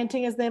 they're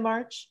chanting as they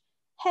march.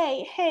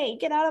 Hey, hey,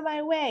 get out of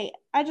my way.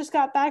 I just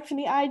got back from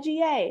the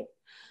IGA.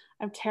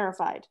 I'm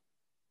terrified.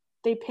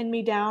 They pin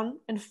me down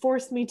and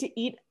force me to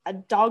eat a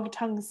dog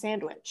tongue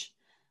sandwich.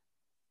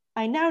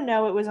 I now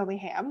know it was only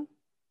ham.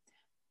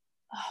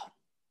 Oh,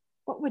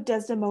 what would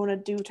Desdemona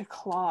do to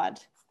Claude?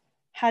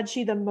 Had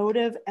she the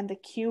motive and the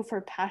cue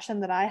for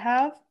passion that I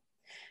have?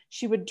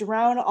 She would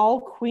drown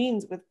all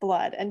queens with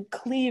blood and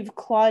cleave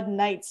Claude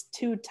Knight's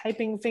 2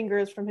 typing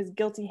fingers from his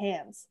guilty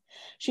hands.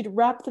 She'd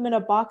wrap them in a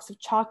box of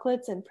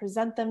chocolates and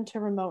present them to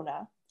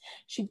Ramona.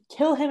 She'd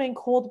kill him in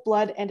cold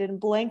blood and in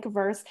blank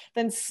verse,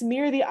 then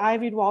smear the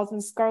ivied walls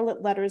in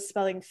scarlet letters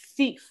spelling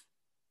thief.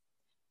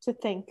 To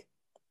think,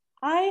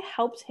 I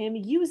helped him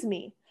use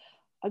me.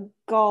 A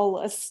gull,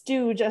 a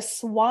stooge, a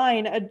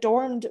swine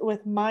adorned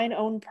with mine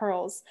own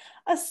pearls.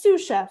 A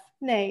sous chef,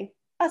 nay,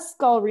 a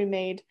scullery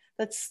maid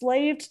that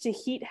slaved to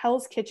heat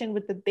Hell's Kitchen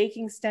with the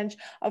baking stench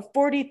of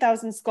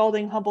 40,000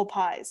 scalding humble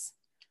pies.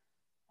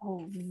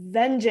 Oh,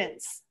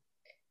 vengeance!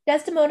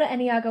 Desdemona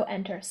and Iago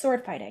enter,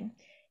 sword fighting.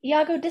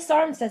 Iago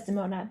disarms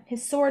Desdemona,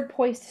 his sword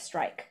poised to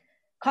strike.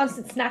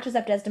 Constance snatches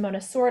up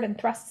Desdemona's sword and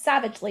thrusts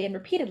savagely and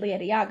repeatedly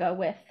at Iago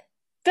with,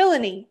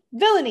 Villainy!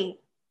 Villainy!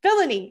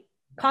 Villainy!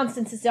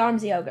 Constance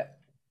disarms Iago,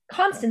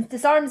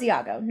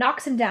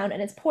 knocks him down,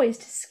 and is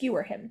poised to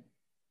skewer him.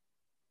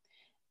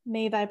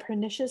 May thy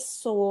pernicious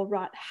soul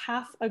rot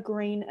half a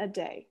grain a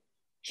day.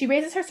 She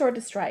raises her sword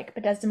to strike,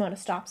 but Desdemona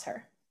stops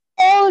her.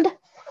 Old!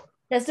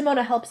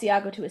 Desdemona helps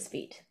Iago to his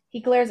feet. He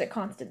glares at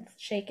Constance,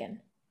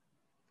 shaken.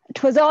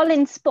 'Twas all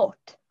in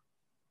sport.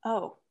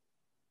 Oh.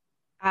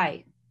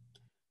 Aye.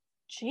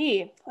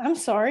 Gee, I'm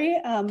sorry.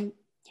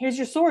 Here's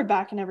your sword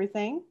back and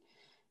everything.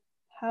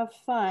 Have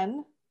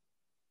fun.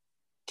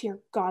 Dear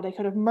God, I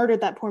could have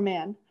murdered that poor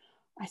man.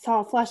 I saw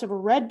a flash of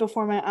red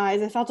before my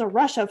eyes. I felt a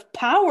rush of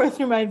power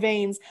through my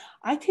veins.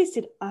 I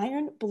tasted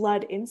iron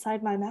blood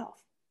inside my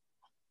mouth.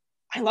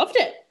 I loved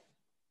it.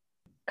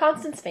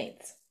 Constance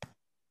faints.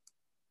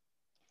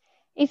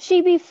 If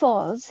she be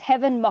false,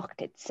 heaven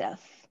mocked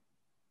itself.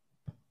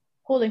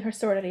 Holding her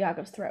sword at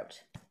Iago's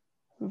throat.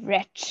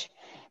 Wretch,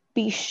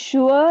 be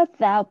sure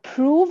thou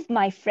prove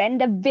my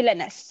friend a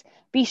villainess.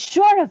 Be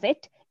sure of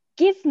it.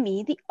 Give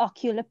me the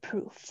ocular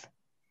proof.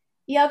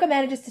 Iago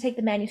manages to take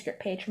the manuscript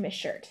page from his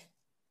shirt.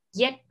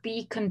 Yet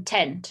be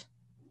content.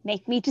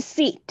 Make me to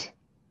seat.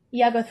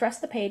 Iago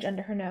thrusts the page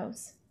under her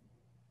nose.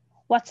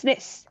 What's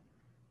this?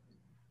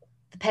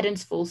 The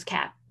pedant's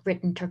foolscap,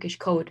 written Turkish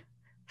code,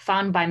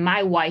 found by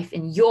my wife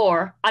in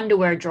your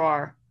underwear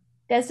drawer.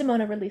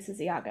 Desdemona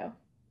releases Iago.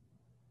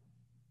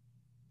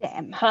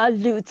 Damn her,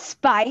 lewd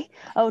spy.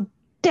 Oh,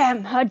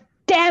 damn her,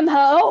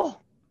 oh!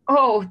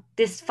 Oh,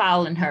 this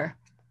foul in her.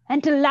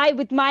 And to lie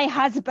with my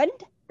husband?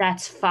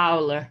 That's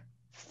fouler.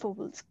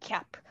 Fool's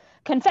cap.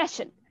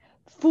 Confession.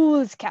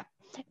 Fool's cap.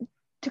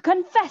 To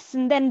confess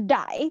and then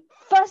die.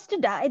 First to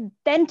die,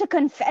 then to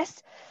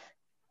confess.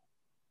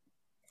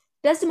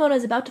 Desdemona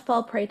is about to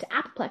fall prey to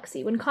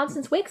apoplexy when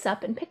Constance wakes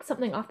up and picks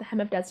something off the hem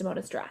of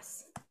Desdemona's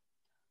dress.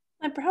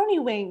 My brownie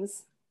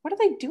wings. What are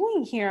they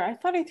doing here? I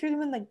thought I threw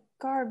them in the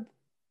garbage.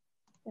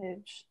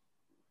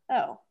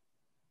 Oh.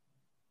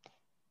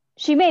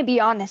 She may be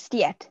honest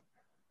yet.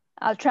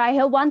 I'll try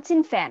her once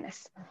in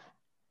fairness.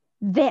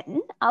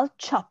 Then I'll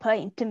chop her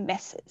into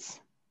messes.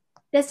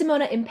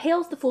 Desdemona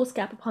impales the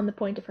foolscap upon the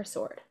point of her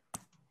sword.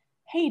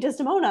 Hey,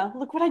 Desdemona,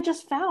 look what I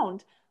just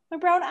found. My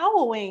brown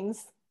owl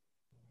wings.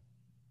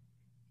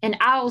 An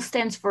owl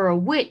stands for a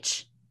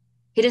witch.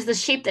 It is the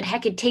shape that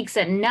Hecate takes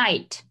at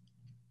night.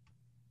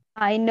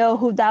 I know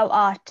who thou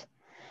art,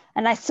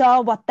 and I saw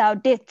what thou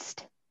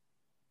didst.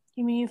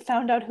 You mean you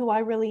found out who I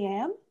really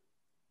am?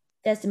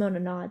 Desdemona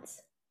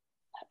nods.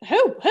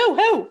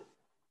 Who?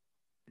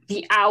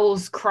 The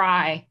owl's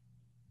cry.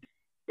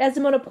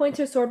 Desdemona points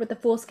her sword with the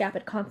foolscap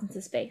at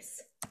Constance's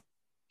face.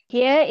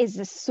 Here is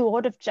the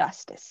sword of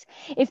justice.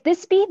 If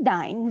this be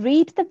thine,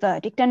 read the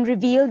verdict and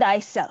reveal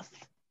thyself.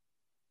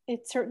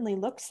 It certainly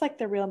looks like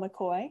the real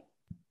McCoy.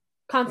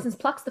 Constance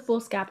plucks the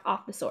foolscap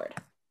off the sword.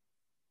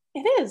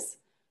 It is.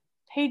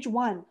 Page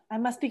 1. I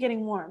must be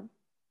getting warm.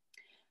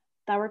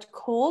 Thou art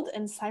cold,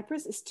 and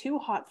Cyprus is too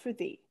hot for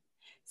thee.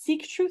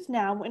 Seek truth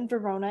now in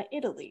Verona,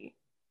 Italy.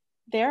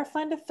 There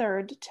find a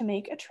third to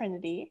make a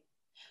trinity,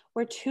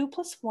 where 2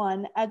 +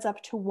 1 adds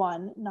up to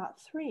 1, not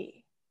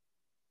 3.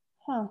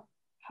 Huh,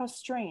 how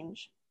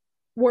strange.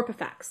 Warp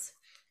effects.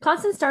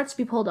 Constance starts to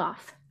be pulled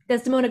off.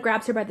 Desdemona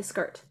grabs her by the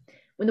skirt.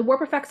 When the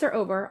warp effects are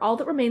over, all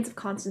that remains of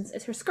Constance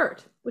is her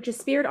skirt, which is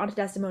speared onto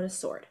Desdemona's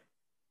sword.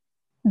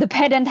 The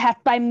pedant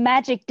hath by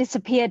magic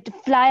disappeared to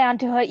fly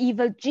unto her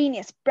evil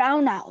genius,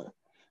 Brown Owl.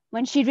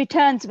 When she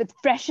returns with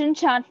fresh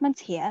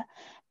enchantments here,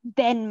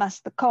 then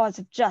must the cause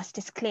of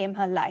justice claim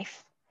her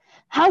life.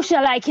 How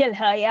shall I kill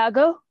her,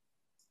 Iago?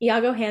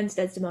 Iago hands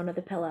Desdemona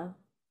the pillow.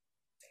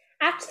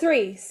 Act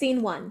 3,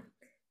 Scene 1.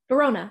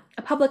 Verona,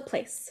 a public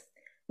place.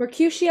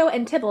 Mercutio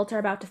and Tybalt are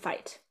about to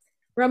fight.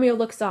 Romeo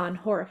looks on,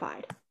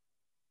 horrified.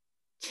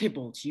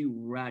 Tybalt, you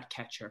rat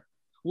catcher.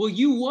 Will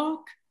you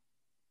walk?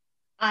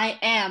 I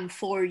am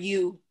for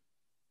you.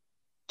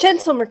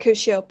 Gentle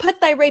Mercutio,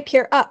 put thy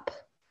rapier up.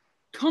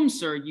 Come,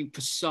 sir, you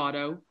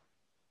passado.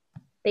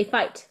 They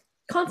fight.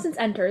 Constance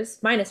enters,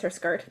 minus her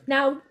skirt,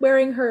 now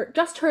wearing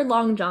just her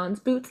long johns,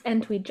 boots,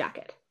 and tweed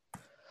jacket.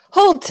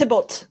 Hold,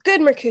 Tybalt,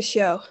 good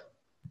Mercutio.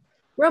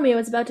 Romeo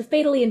is about to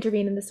fatally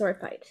intervene in the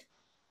sword fight.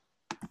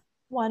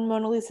 One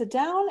Mona Lisa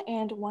down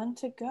and one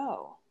to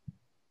go.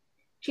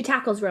 She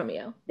tackles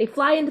Romeo. They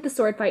fly into the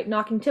sword fight,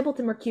 knocking Tybalt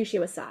and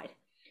Mercutio aside.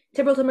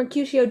 Tybalt and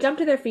Mercutio jump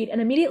to their feet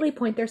and immediately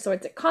point their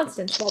swords at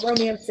Constance while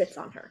Romeo sits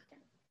on her.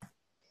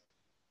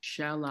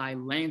 Shall I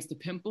lance the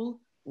pimple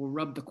or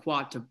rub the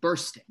quad to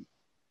bursting?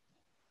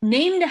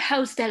 Name the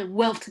house that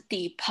whelped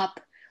thee, pup.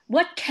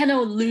 What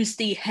kennel loosed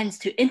thee hence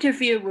to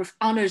interfere with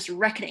honor's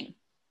reckoning?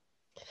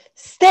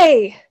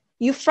 Stay,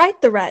 you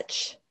fright the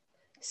wretch.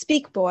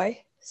 Speak,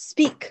 boy.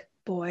 Speak,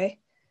 boy.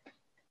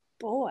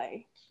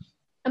 Boy.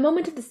 A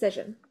moment of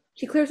decision.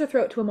 She clears her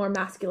throat to a more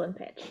masculine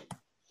pitch.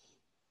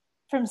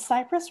 From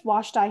Cyprus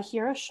washed I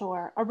here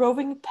ashore, a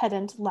roving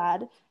pedant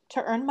lad,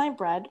 to earn my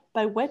bread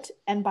by wit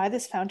and by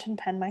this fountain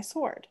pen my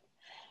sword.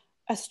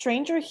 A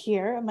stranger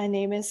here, my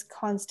name is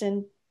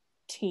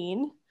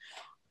Constantine.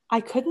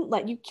 I couldn't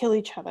let you kill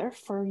each other,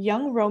 for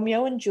young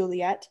Romeo and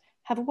Juliet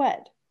have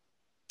wed,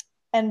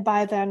 and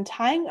by the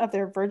untying of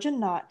their virgin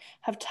knot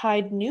have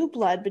tied new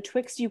blood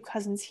betwixt you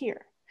cousins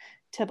here.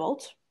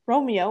 Tybalt,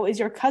 Romeo is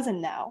your cousin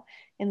now,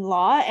 in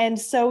law, and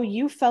so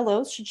you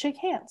fellows should shake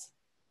hands.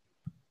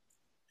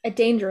 A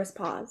dangerous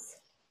pause.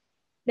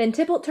 Then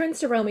Tybalt turns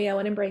to Romeo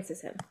and embraces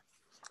him.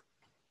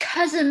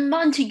 Cousin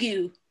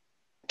Montague.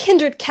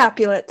 Kindred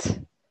Capulet.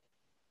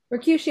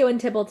 Mercutio and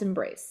Tybalt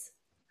embrace.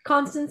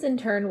 Constance in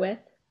turn with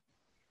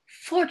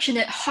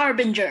Fortunate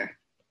Harbinger.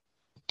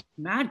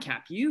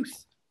 Madcap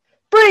youth.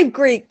 Brave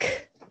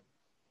Greek.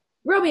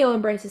 Romeo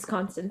embraces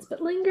Constance,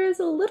 but lingers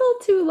a little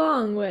too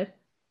long with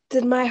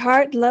Did my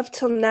heart love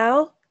till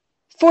now?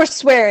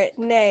 Forswear it,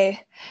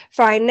 nay,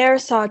 for I ne'er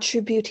saw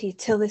true beauty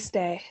till this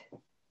day.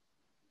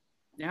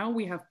 Now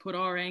we have put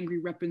our angry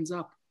weapons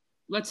up.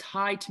 Let's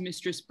hie to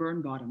Mistress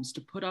Burnbottom's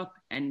to put up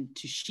and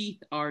to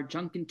sheath our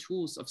junken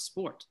tools of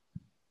sport.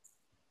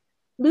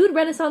 Lewd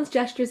Renaissance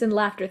gestures and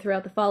laughter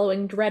throughout the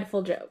following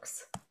dreadful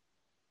jokes.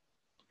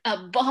 A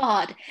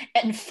bawd,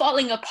 and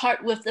falling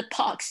apart with the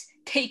pox.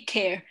 Take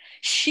care,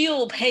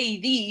 she'll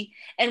pay thee,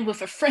 and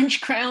with a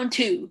French crown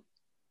too.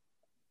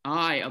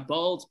 Aye, a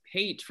bald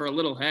pate for a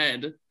little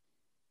head.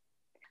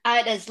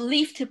 I'd as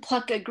lief to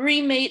pluck a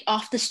green maid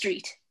off the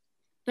street.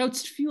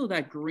 Thou'dst feel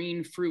that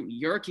green fruit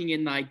yerking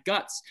in thy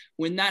guts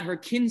when that her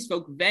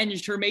kinsfolk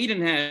venged her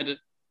maidenhead.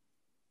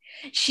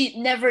 She'd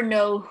never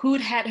know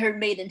who'd had her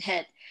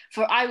maidenhead,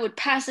 for I would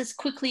pass as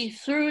quickly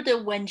through the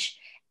wench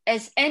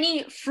as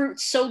any fruit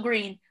so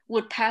green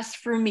would pass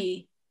through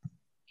me.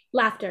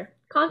 Laughter.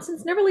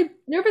 Constance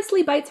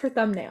nervously bites her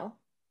thumbnail.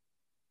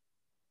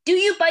 Do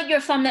you bite your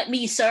thumb at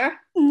me, sir?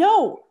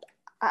 No,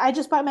 I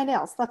just bite my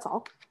nails, that's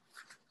all.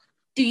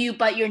 Do you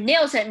bite your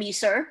nails at me,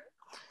 sir?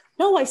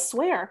 No, I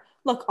swear.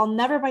 Look, I'll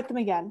never bite them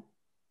again.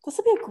 This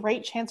will be a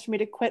great chance for me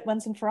to quit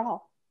once and for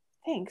all.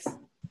 Thanks.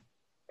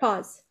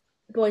 Pause.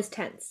 The boys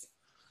tense.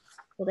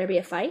 Will there be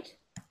a fight?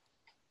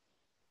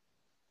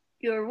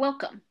 You're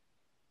welcome.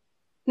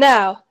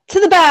 Now,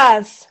 to the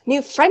baths!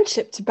 New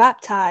friendship to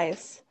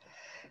baptize.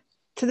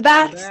 To the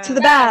baths, to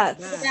the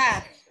baths.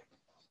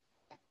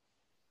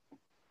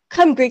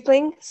 Come,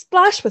 Greekling,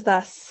 splash with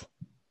us.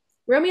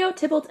 Romeo,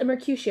 Tybalt, and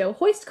Mercutio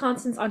hoist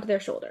Constance onto their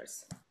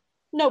shoulders.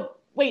 No,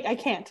 wait, I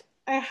can't.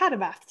 I had a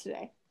bath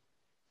today.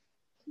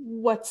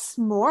 What's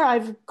more,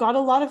 I've got a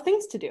lot of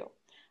things to do.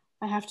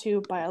 I have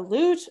to buy a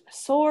lute, a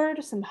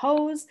sword, some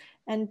hose,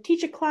 and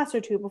teach a class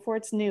or two before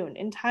it's noon,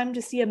 in time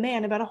to see a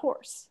man about a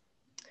horse.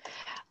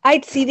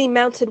 I'd see thee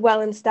mounted well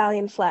in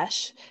stallion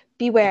flesh.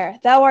 Beware,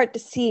 thou art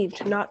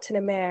deceived, not in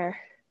a mare.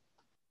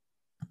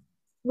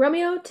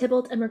 Romeo,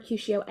 Tybalt, and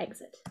Mercutio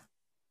exit.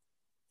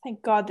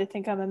 Thank God they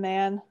think I'm a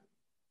man.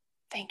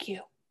 Thank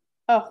you.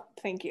 Oh,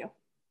 thank you.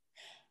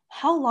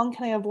 How long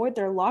can I avoid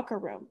their locker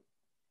room?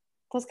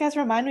 Those guys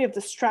remind me of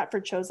the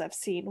Stratford shows I've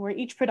seen, where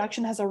each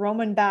production has a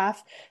Roman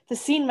bath. The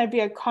scene might be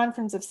a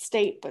conference of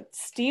state, but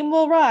steam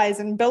will rise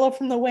and billow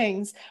from the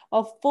wings,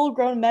 while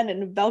full-grown men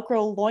in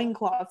Velcro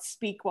loincloths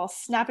speak while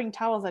snapping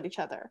towels at each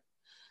other.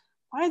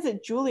 Why is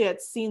it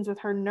Juliet's scenes with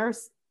her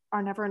nurse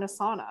are never in a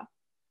sauna?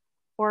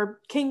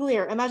 Or King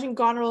Lear, imagine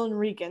Goneril and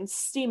Regan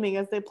steaming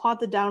as they plot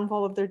the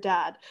downfall of their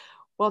dad,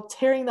 while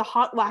tearing the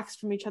hot wax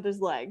from each other's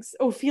legs.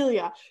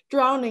 Ophelia,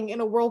 drowning in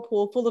a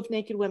whirlpool full of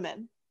naked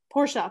women.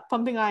 Portia,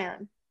 pumping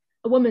iron.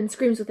 A woman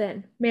screams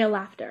within, male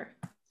laughter.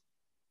 I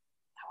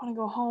want to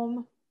go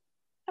home.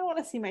 I want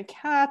to see my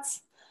cats.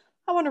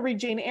 I want to read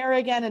Jane Eyre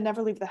again and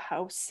never leave the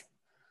house.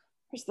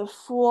 Where's the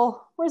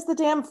fool? Where's the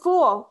damn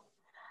fool?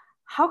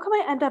 How come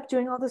I end up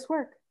doing all this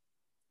work?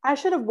 I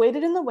should have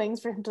waited in the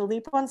wings for him to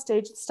leap on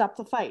stage and stop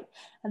the fight,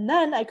 and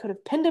then I could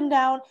have pinned him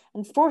down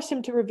and forced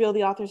him to reveal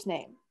the author's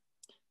name.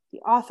 The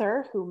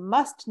author who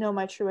must know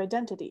my true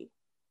identity.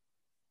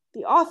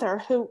 The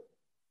author who...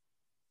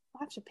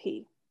 I have to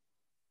pee.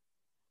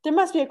 There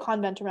must be a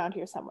convent around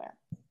here somewhere.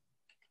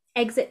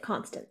 Exit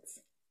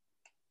Constance.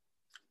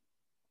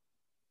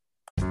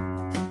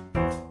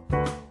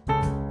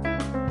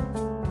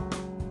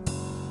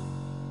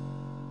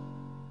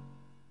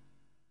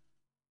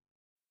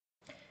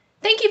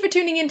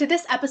 tuning in to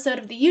this episode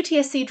of the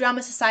UTSC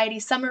Drama Society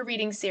Summer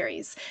Reading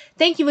Series.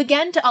 Thank you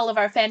again to all of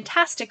our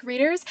fantastic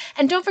readers,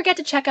 and don't forget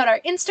to check out our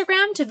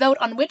Instagram to vote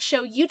on which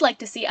show you'd like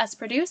to see us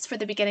produce for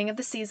the beginning of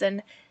the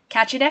season.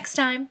 Catch you next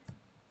time!